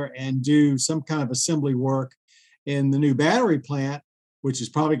there and do some kind of assembly work in the new battery plant, which is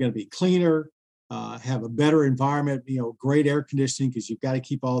probably going to be cleaner, have a better environment, great air conditioning, because you've got to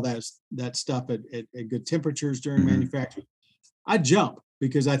keep all that stuff at good temperatures during manufacturing, I'd jump,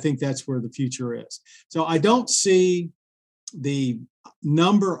 because I think that's where the future is. So I don't see the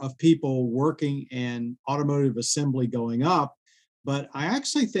number of people working in automotive assembly going up, but I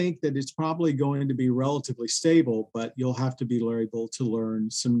actually think that it's probably going to be relatively stable, but you'll have to be able to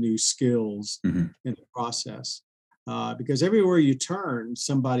learn some new skills in the process. Because everywhere you turn,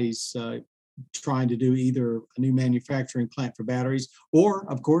 somebody's trying to do either a new manufacturing plant for batteries or,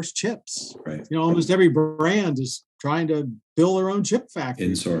 of course, chips. Almost every brand is trying to build their own chip factory.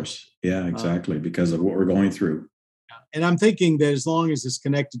 In-source. Yeah, exactly. Because of what we're going through. And I'm thinking that as long as it's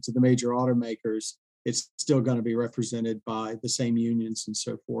connected to the major automakers, it's still going to be represented by the same unions and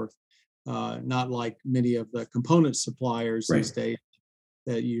so forth. Not like many of the component suppliers these days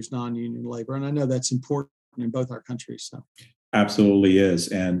that use non-union labor. And I know that's important in both our countries. So. Absolutely is.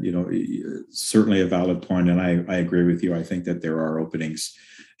 And, certainly a valid point. And I agree with you. I think that there are openings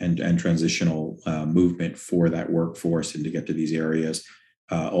and transitional movement for that workforce and to get to these areas.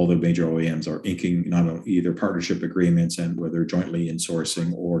 All the major OEMs are inking not only either partnership agreements and whether jointly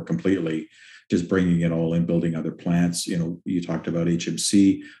insourcing or completely just bringing it all in, building other plants. You talked about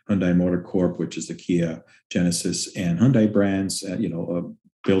HMC, Hyundai Motor Corp, which is the Kia, Genesis, and Hyundai brands,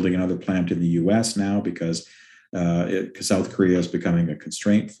 building another plant in the US now because South Korea is becoming a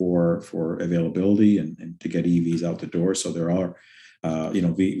constraint for availability and to get EVs out the door. So there are,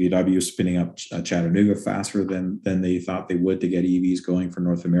 VW spinning up Chattanooga faster than they thought they would to get EVs going for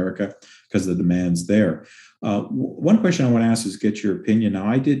North America because the demand's there. One question I want to ask is get your opinion. Now,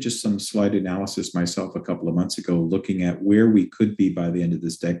 I did just some slight analysis myself a couple of months ago, looking at where we could be by the end of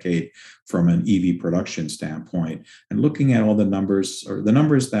this decade from an EV production standpoint, and looking at all the numbers or the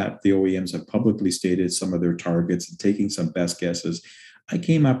numbers that the OEMs have publicly stated, some of their targets, and taking some best guesses. I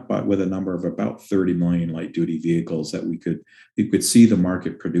came up with a number of about 30 million light duty vehicles that we could see the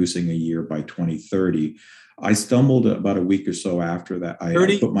market producing a year by 2030. I stumbled about a week or so after that. I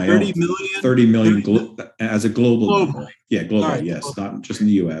put my 30 own million, 30 million 30 million as a global globally. number. Yeah, All globally, right. yes, not just in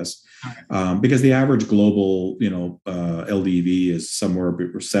the US. All Because the average global, LDV is somewhere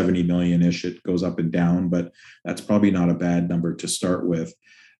 70 million-ish. It goes up and down, but that's probably not a bad number to start with.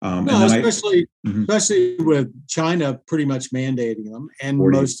 No, And then Mhm. especially with China pretty much mandating them, and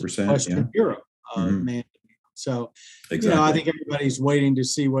most of 40%, yeah. Western Europe Mhm. mandating them. So, I Exactly. think everybody's waiting to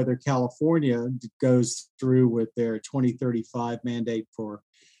see whether California goes through with their 2035 mandate for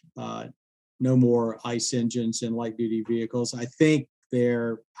uh, no more ICE engines in light duty vehicles. I think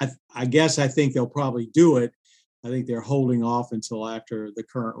I guess I think they'll probably do it. I think they're holding off until after the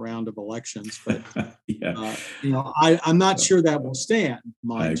current round of elections, but Yeah. I'm not sure that will stand, I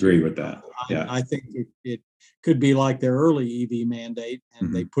mind agree you. with that. Yeah. I think it could be like their early EV mandate,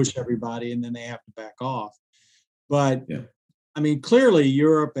 and they Mhm. push everybody, and then they have to back off. But Yeah. I mean, clearly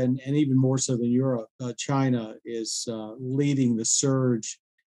Europe, and even more so than Europe, China is leading the surge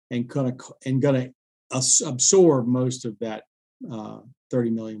and gonna absorb most of that 30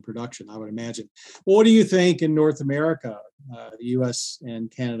 million production, I would imagine. Well, what do you think in North America, the U.S.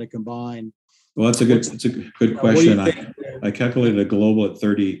 and Canada combined? Well, What's it's a good what do you question. think there? I calculated a global at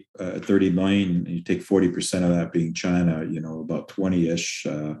 30 million, and you take 40% of that being China, about 20-ish,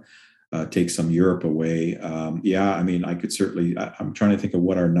 take some Europe away. Yeah, I mean, I could certainly, I'm trying to think of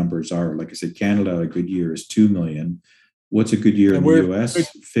what our numbers are. Like I said, Canada, a good year is 2 million. What's a good year in And the we're US?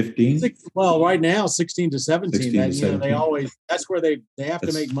 15? well, right now, 16 to 17. 16 to That they 17? always that's where they have to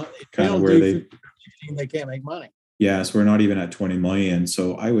That's make money. If they kind of don't where do they 15, they can't make money. Yes, we're not even at 20 million.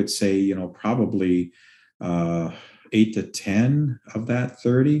 So I would say, probably 8 to 10 of that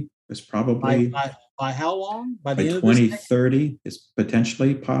 30 is By probably by by how long? By by the end of this decade? 2030 is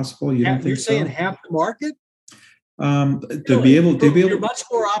potentially possible. You don't You're think saying so? half the market? To be Really? able to be You're able much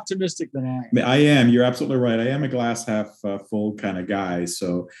more optimistic than I am. I am. You're absolutely right. I am a glass half full kind of guy.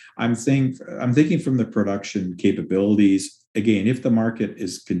 So I'm thinking from the production capabilities. Again, if the market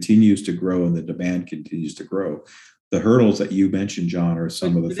continues to grow and the demand continues to grow, the hurdles that you mentioned, John, are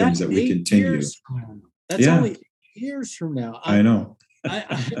some of the But things that's that we 8 continue. years from now. That's Yeah, only 8 years from now. I know.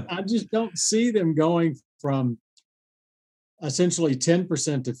 I just don't see them going from essentially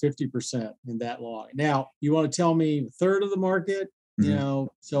 10% to 50% in that long. Now, you want to tell me a third of the market, Mhm.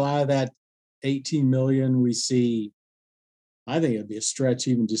 so out of that 18 million, we see, I think it'd be a stretch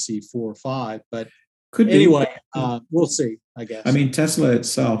even to see 4 or 5. But Could be. anyway, we'll see, I I guess. mean, Tesla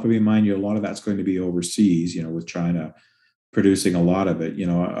itself, I mean, mind you, a lot of that's going to be overseas, with China producing a lot of it.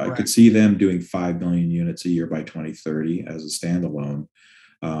 I could Correct. see them doing 5 million units a year by 2030 as a standalone.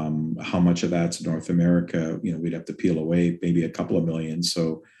 How much of that's North America? We'd have to peel away maybe a couple of million.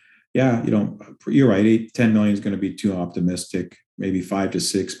 So, yeah, you're right. 8 to 10 million is going to be too optimistic. Maybe 5 to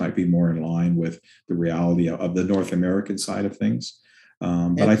 6 might be more in line with the reality of the North American side of things. But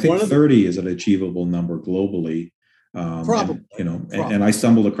And I think one of the 30 is an achievable number globally. probably, And I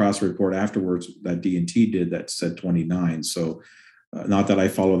stumbled across a report afterwards that D&T did that said 29. So not that I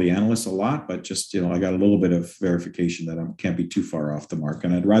follow the analysts a lot, but just, I got a little bit of verification that I can't be too far off the mark.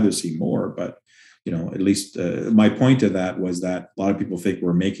 And I'd rather see more, but, at least my point to that was that a lot of people think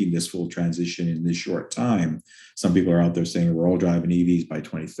we're making this full transition in this short time. Some people are out there saying we're all driving EVs by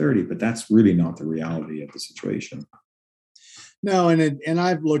 2030, but that's really not the reality of the situation. No, and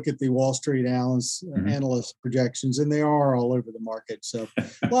I've looked at the Wall Street Mhm. analyst projections, and they are all over the market. So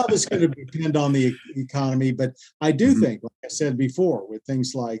a lot of it's going to depend on the economy, but I do Mhm. think, like I said before, with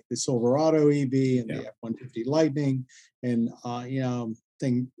things like the Silverado EV and Yeah. the F-150 Lightning, and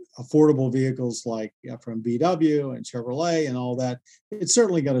affordable vehicles like from VW and Chevrolet and all that, it's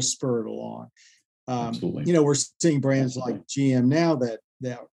certainly going to spur it along. Absolutely. We're seeing brands like GM now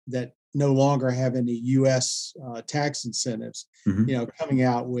that no longer have any U.S. Tax incentives, Mhm. coming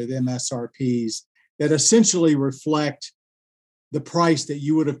out with MSRPs that essentially reflect the price that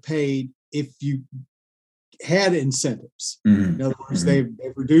you would have paid if you had incentives. In Mhm. other words, Mhm.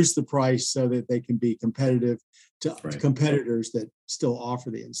 they've reduced the price so that they can be competitive to Right. competitors that still offer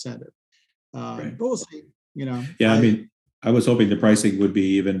the incentive. Right. But we'll see. Yeah, I mean, I was hoping the pricing would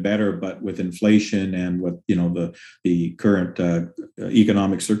be even better, but with inflation and with the current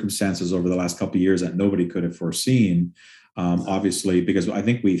economic circumstances over the last couple of years that nobody could have foreseen, obviously, because I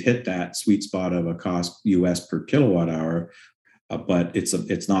think we've hit that sweet spot of a cost US per kilowatt hour, but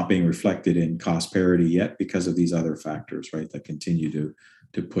it's not being reflected in cost parity yet because of these other factors, right, that continue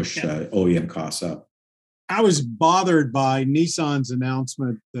to push Yeah. OEM costs up. I was bothered by Nissan's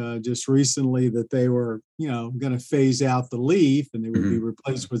announcement just recently that they were, going to phase out the Leaf and they would be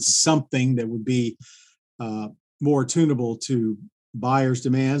replaced with something that would be more tunable to buyers'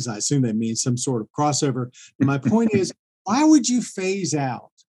 demands. I assume that means some sort of crossover. And my point is, why would you phase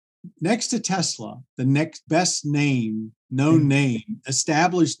out, next to Tesla, the next best known name,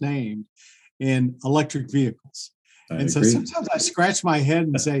 established name in electric vehicles? So sometimes I scratch my head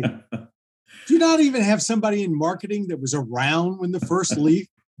and say, do you not even have somebody in marketing that was around when the first Leaf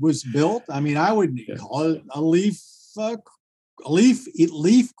was built? I mean, I would call it a Leaf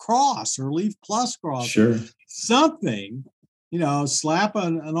Cross or Leaf Plus Cross. Sure. Something, slap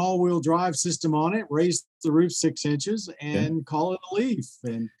an all-wheel drive system on it, raise the roof 6 inches, and call it a Leaf.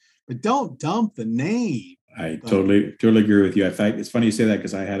 But don't dump the name. I totally agree with you. In fact, it's funny you say that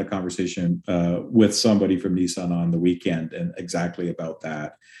because I had a conversation with somebody from Nissan on the weekend and exactly about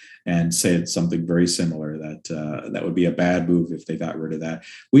that, and said something very similar, that that would be a bad move if they got rid of that.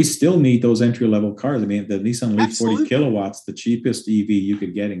 We still need those entry-level cars. I mean, the Nissan Leaf 40 kilowatts, the cheapest EV you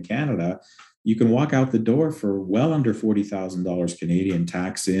could get in Canada, you can walk out the door for well under $40,000 Canadian,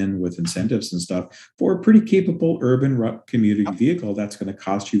 tax in with incentives and stuff, for a pretty capable urban commuting vehicle that's going to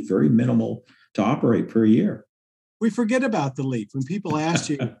cost you very minimal to operate per year. We forget about the Leaf. When people ask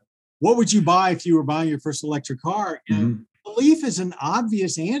you, what would you buy if you were buying your first electric car? The Leaf is an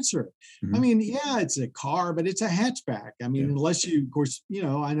obvious answer. I mean, it's a car, but it's a hatchback. I mean, unless you, of course,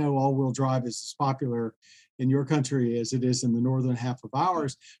 I know all-wheel drive is as popular in your country as it is in the northern half of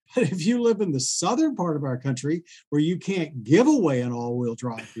ours. But if you live in the southern part of our country where you can't give away an all-wheel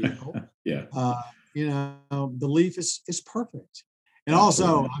drive vehicle, the Leaf is perfect. And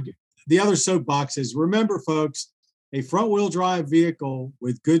also, the other soapbox is, remember, folks, a front-wheel drive vehicle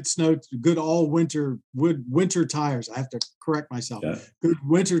with good all-winter winter tires. I have to correct myself. Good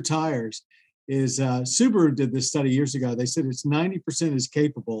winter tires is Subaru did this study years ago. They said it's 90% as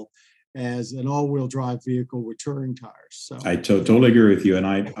capable as an all-wheel drive vehicle with touring tires. So I totally agree with you, and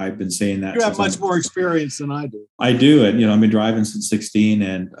I've been saying that. You have much more experience than I do. I do, and I've been driving since 16,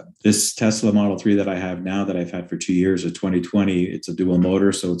 and this Tesla Model 3 that I have now, that I've had for 2 years, a 2020, it's a dual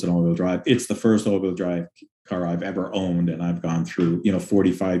motor, so it's an all-wheel drive. It's the first all-wheel drive car I've ever owned, and I've gone through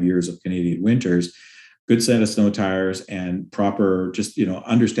 45 years of Canadian winters. Good set of snow tires and proper, just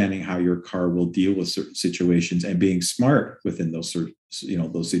understanding how your car will deal with certain situations and being smart within those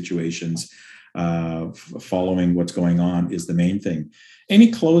those situations. Following what's going on is the main thing. Any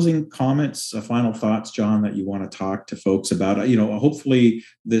closing comments, final thoughts, John, that you want to talk to folks about? Hopefully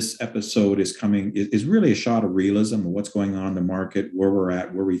this episode is really a shot of realism of what's going on in the market, where we're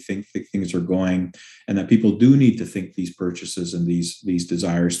at, where we think things are going, and that people do need to think these purchases and these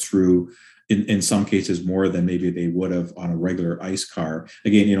desires through. In some cases more than maybe they would have on a regular ICE car.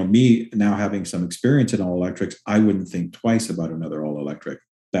 Again, me now having some experience in all electrics, I wouldn't think twice about another all electric.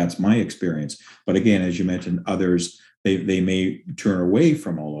 That's my experience. But again, as you mentioned, others, they may turn away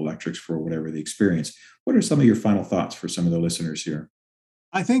from all electrics for whatever the experience. What are some of your final thoughts for some of the listeners here?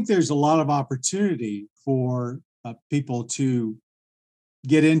 I think there's a lot of opportunity for people to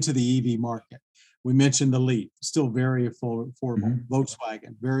get into the EV market. We mentioned the Leaf, still very affordable.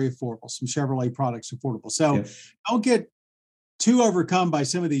 Volkswagen, very affordable. Some Chevrolet products, affordable. So don't get too overcome by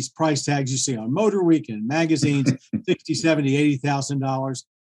some of these price tags you see on Motor Week and magazines, $60,000, $70,000, $80,000.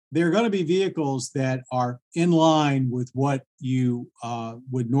 There are going to be vehicles that are in line with what you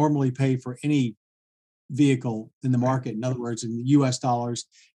would normally pay for any vehicle in the market. In other words, in the US dollars,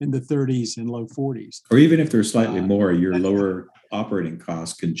 in the 30s and low 40s. Or even if they're slightly more, your lower operating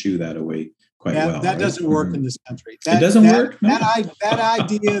costs can chew that away quite well. That doesn't work in this country. It doesn't work? No. That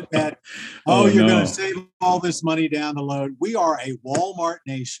idea that, you're going to save all this money down the road. We are a Walmart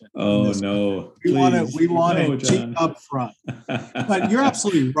nation. Oh, no. We want it cheap up front. But you're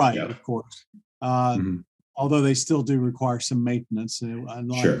absolutely right, of course. Although they still do require some maintenance,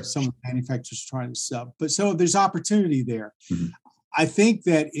 unlike some of the manufacturers trying to sub. But so there's opportunity there. I think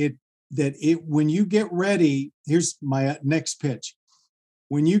that when you get ready, here's my next pitch.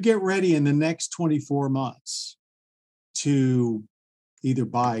 When you get ready in the next 24 months to either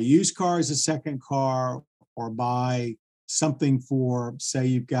buy a used car as a second car or buy something for, say,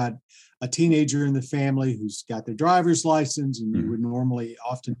 you've got a teenager in the family who's got their driver's license and you would normally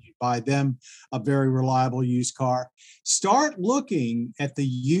often buy them a very reliable used car, start looking at the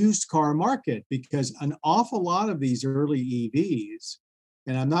used car market, because an awful lot of these early EVs,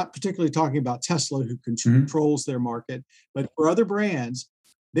 and I'm not particularly talking about Tesla, who controls their market, but for other brands,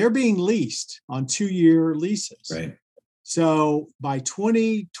 they're being leased on 2-year leases. Right. So by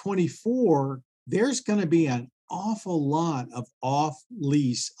 2024, there's going to be an awful lot of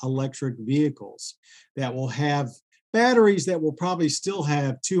off-lease electric vehicles that will have batteries that will probably still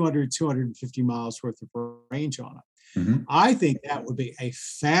have 200, 250 miles worth of range on them. Mm-hmm. I think that would be a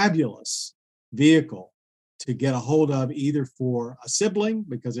fabulous vehicle to get a hold of, either for a sibling,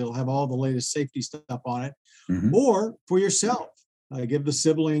 because it'll have all the latest safety stuff on it, Mm-hmm. or for yourself. Give the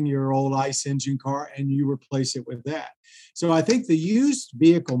sibling your old ICE engine car and you replace it with that. So I think the used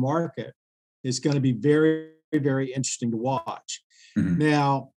vehicle market is going to be very, very interesting to watch. Mm-hmm.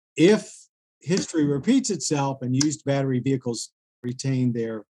 Now, if history repeats itself and used battery vehicles retain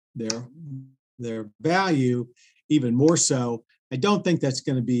their value even more so, I don't think that's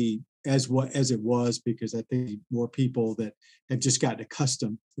going to be as it was, because I think more people that have just gotten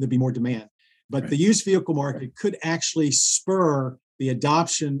accustomed, there'll be more demand. But the used vehicle market could actually spur the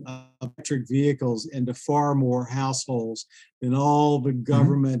adoption of electric vehicles into far more households than all the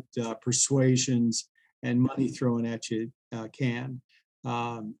government persuasions and money thrown at you can.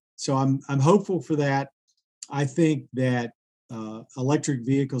 So I'm hopeful for that. I think that electric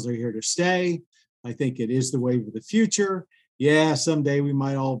vehicles are here to stay. I think it is the wave of the future. Yeah, someday we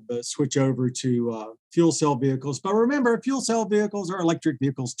might all switch over to fuel cell vehicles. But remember, fuel cell vehicles are electric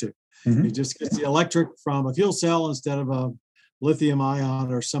vehicles too. Mm-hmm. You just get the electric from a fuel cell instead of a lithium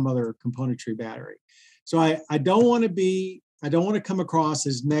ion or some other componentry battery. So I don't want to come across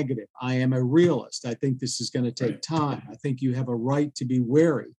as negative. I am a realist. I think this is going to take time. I think you have a right to be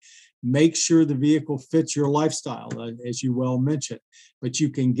wary. Make sure the vehicle fits your lifestyle, as you well mentioned. But you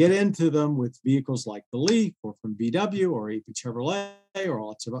can get into them with vehicles like the Leaf, or from VW, or even Chevrolet, or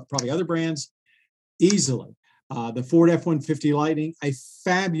lots of probably other brands easily. The Ford F-150 Lightning, a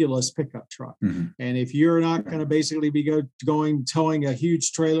fabulous pickup truck. Mm-hmm. And if you're not going to basically be towing a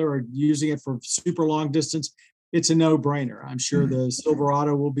huge trailer or using it for super long distance, it's a no-brainer. I'm sure the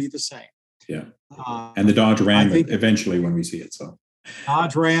Silverado will be the same. Yeah. And the Dodge Ram eventually when we see it. So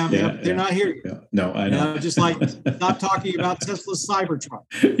Dodge Ram, they're not here yet. Yeah. No, I know. Just like stop talking about Tesla's Cybertruck.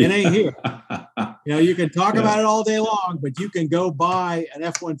 It ain't here. You can talk about it all day long, but you can go buy an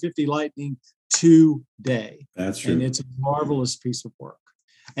F-150 Lightning today. That's true. And it's a marvelous piece of work.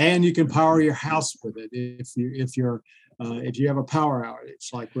 And you can power your house with it if you have a power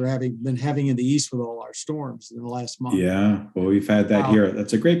outage, like been having in the East with all our storms in the last month. Yeah, well, we've had that here.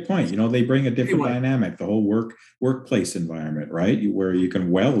 That's a great point. They bring a different dynamic, the whole workplace environment, right? Where you can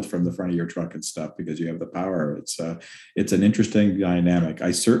weld from the front of your truck and stuff because you have the power. It's an interesting dynamic.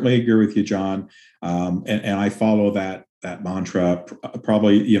 I certainly agree with you, John. And I follow that mantra,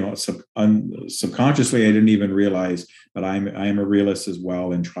 probably, subconsciously, I didn't even realize, but I am a realist as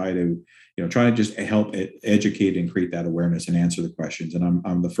well, and try to just help educate and create that awareness and answer the questions. And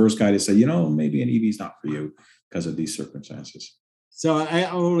I'm the first guy to say, maybe an EV is not for you because of these circumstances. So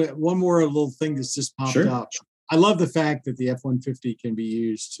one more little thing that's just popped up. I love the fact that the F-150 can be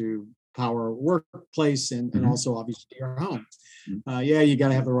used to power a workplace and also obviously your home. You got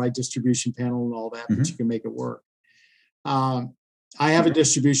to have the right distribution panel and all that, but you can make it work. I have a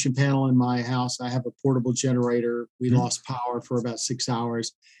distribution panel in my house. I have a portable generator. We lost power for about 6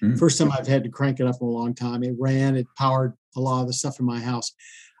 hours. First time I've had to crank it up in a long time. It powered a lot of the stuff in my house.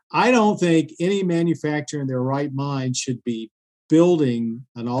 I don't think any manufacturer in their right mind should be building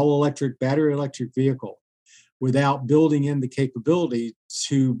an all-electric, battery electric vehicle without building in the capability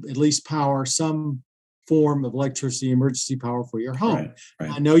to at least power some form of electricity, emergency power for your home. Right.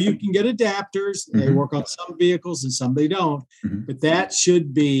 I know you can get adapters. They work on some vehicles and some they don't, but that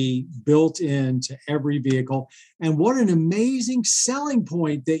should be built into every vehicle. And what an amazing selling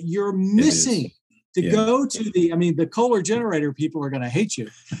point that you're missing to go to the Kohler generator people are going to hate you,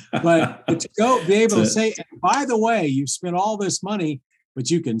 but to be able to say, by the way, you've spent all this money, but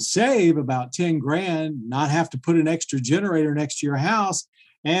you can save about 10 grand, not have to put an extra generator next to your house.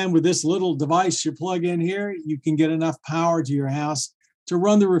 And with this little device you plug in here, you can get enough power to your house to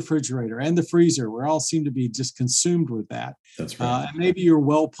run the refrigerator and the freezer. We all seem to be just consumed with that. That's right. And maybe your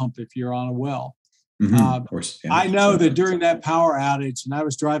well pump if you're on a well. Of course. Yeah, I know that during that power outage, and I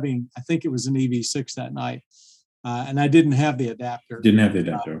was driving, I think it was an EV6 that night, and I didn't have the adapter.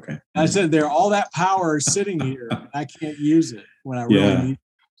 Okay. I said, all that power is sitting here. I can't use it when I really need it.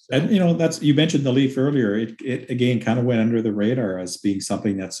 And you mentioned the Leaf earlier. It again kind of went under the radar as being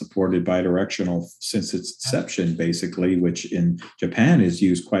something that's supported bidirectional since its inception, basically, which in Japan is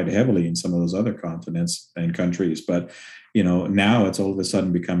used quite heavily in some of those other continents and countries. But now it's all of a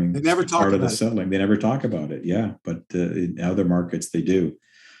sudden becoming part of the selling. They never talk about it, but in other markets they do.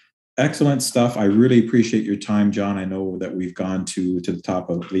 Excellent stuff. I really appreciate your time, John. I know that we've gone to the top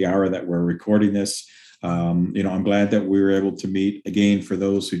of the hour that we're recording this. I'm glad that we were able to meet again. For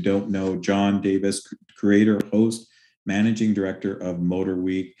those who don't know, John Davis, creator, host, managing director of Motor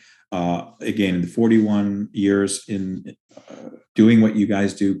Week. Again, in the 41 years in doing what you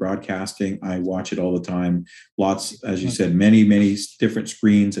guys do, broadcasting, I watch it all the time. Lots, as you said, many different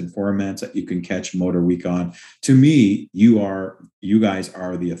screens and formats that you can catch Motor Week on. To me, you guys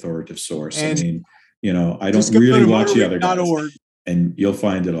are the authoritative source. And I mean, I don't really watch the other guys, and you'll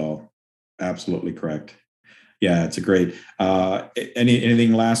find it all. Absolutely correct. Yeah, it's a great.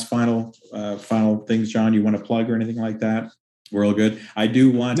 Anything last final things, John, you want to plug or anything like that? We're all good. I do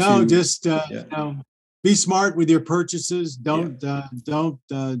want to just be smart with your purchases. Don't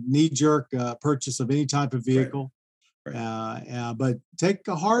knee-jerk purchase of any type of vehicle. Right. But take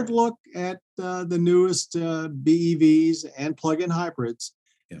a hard look at the newest BEVs and plug-in hybrids.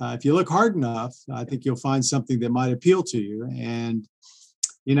 Yeah. If you look hard enough, I think you'll find something that might appeal to you. And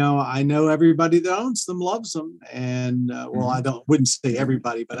I know everybody that owns them loves them. And I wouldn't say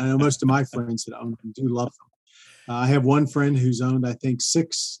everybody, but I know most of my friends that own them do love them. I have one friend who's owned, I think,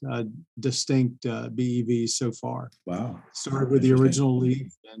 6 distinct BEVs so far. Wow. Started with the original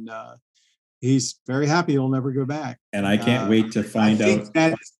Leaf, and he's very happy he'll never go back. And I can't wait to find out.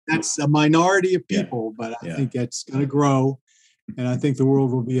 That's a minority of people, but I think it's going to grow, and I think the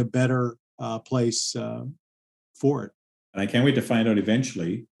world will be a better place for it. And I can't wait to find out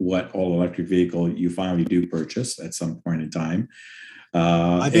eventually what all-electric vehicle you finally do purchase at some point in time.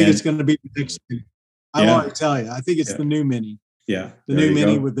 I think it's going to be the next. I want to tell you, I think it's the new Mini. Yeah. The new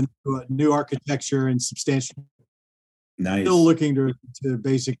Mini with the new architecture and substantial. Nice. Still looking to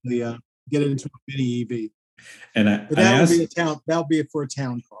basically get into a Mini EV. And that'll be for a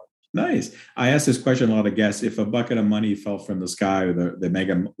town car. Nice. I asked this question a lot of guests. If a bucket of money fell from the sky, or the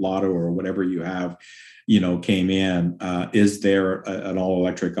Mega Lotto or whatever you have, came in, is there an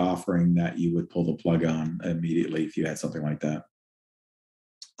all-electric offering that you would pull the plug on immediately if you had something like that?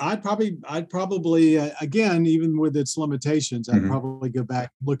 I'd probably again, even with its limitations, I'd probably go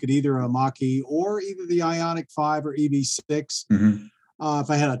back and look at either a Mach-E or either the Ioniq 5 or EV6. If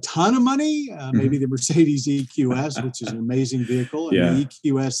I had a ton of money, maybe the Mercedes EQS, which is an amazing vehicle, and the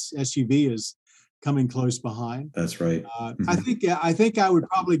EQS SUV is coming close behind. That's right. I think I would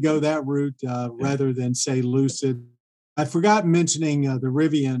probably go that route rather than say Lucid. I forgot mentioning the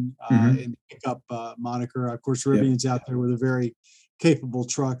Rivian in the pickup moniker. Of course, Rivian's out there with a very capable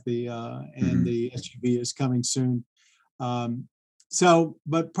truck. The SUV is coming soon.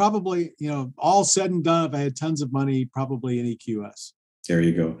 But probably, all said and done, if I had tons of money, probably an EQS. There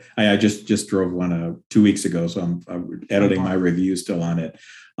you go. I just drove one 2 weeks ago, so I'm editing my review still on it,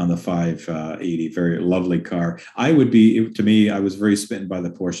 on the 580. Very lovely car. I was very smitten by the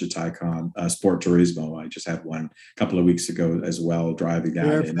Porsche Taycan Sport Turismo. I just had one a couple of weeks ago as well, driving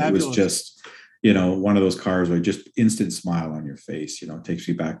that, and it was just one of those cars where just instant smile on your face. It takes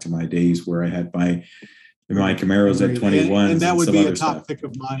me back to my days where I had my Camaros at 21, and that would be a top pick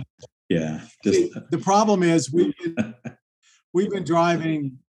of mine. Yeah. The problem is we've been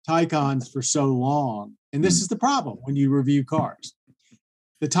driving Taycans for so long, and this is the problem when you review cars.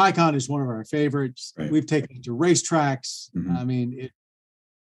 The Taycan is one of our favorites. Right. We've taken it to racetracks. I mean,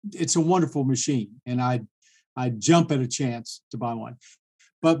 it's a wonderful machine, and I'd jump at a chance to buy one.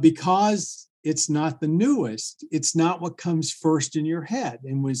 But because it's not the newest, it's not what comes first in your head,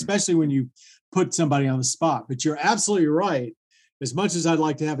 and especially when you put somebody on the spot. But you're absolutely right. As much as I'd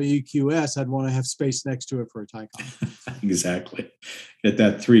like to have an EQS, I'd want to have space next to it for a Taycan. Exactly. Get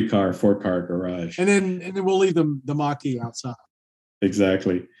that 4-car garage. And then we'll leave the Mach-E outside.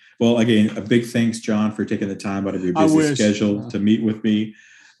 Exactly. Well, again, a big thanks, John, for taking the time out of your busy schedule to meet with me.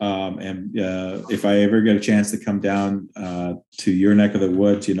 And if I ever get a chance to come down to your neck of the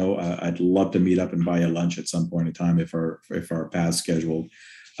woods, I'd love to meet up and buy you lunch at some point in time if our paths scheduled,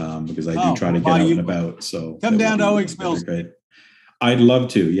 because I do try to get out and about. So come down to Owings Mills. Great. I'd love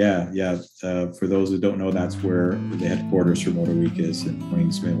to. Yeah. For those who don't know, that's where the headquarters for Motor Week is, in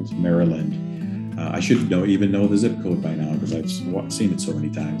Owings Mills, Maryland. I should even know the zip code by now because I've seen it so many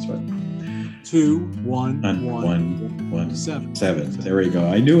times. But 21117. There we go.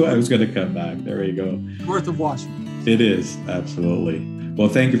 I knew I was going to come back. There you go. North of Washington. It is, absolutely. Well,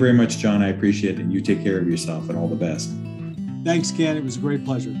 thank you very much, John. I appreciate it. And you take care of yourself, and all the best. Thanks, Ken. It was a great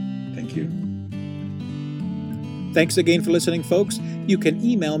pleasure. Thank you. Thanks again for listening, folks. You can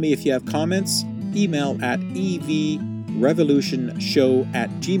email me if you have comments. Email at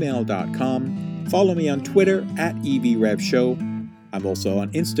evrevolutionshow@gmail.com. Follow me on Twitter at evrevshow. I'm also on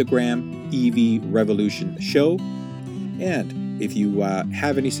Instagram, evrevolutionshow. And if you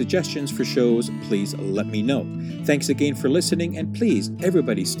have any suggestions for shows, please let me know. Thanks again for listening, and please,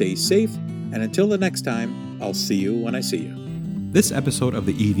 everybody stay safe And until the next time, I'll see you when I see you. This episode of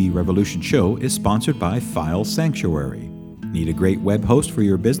the EV Revolution Show is sponsored by File Sanctuary. Need a great web host for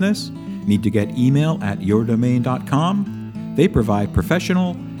your business? Need to get email at yourdomain.com? They provide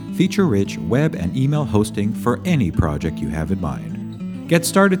professional, feature-rich web and email hosting for any project you have in mind. Get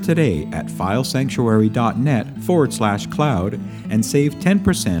started today at filesanctuary.net/cloud and save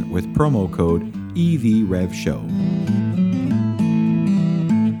 10% with promo code EVRevShow.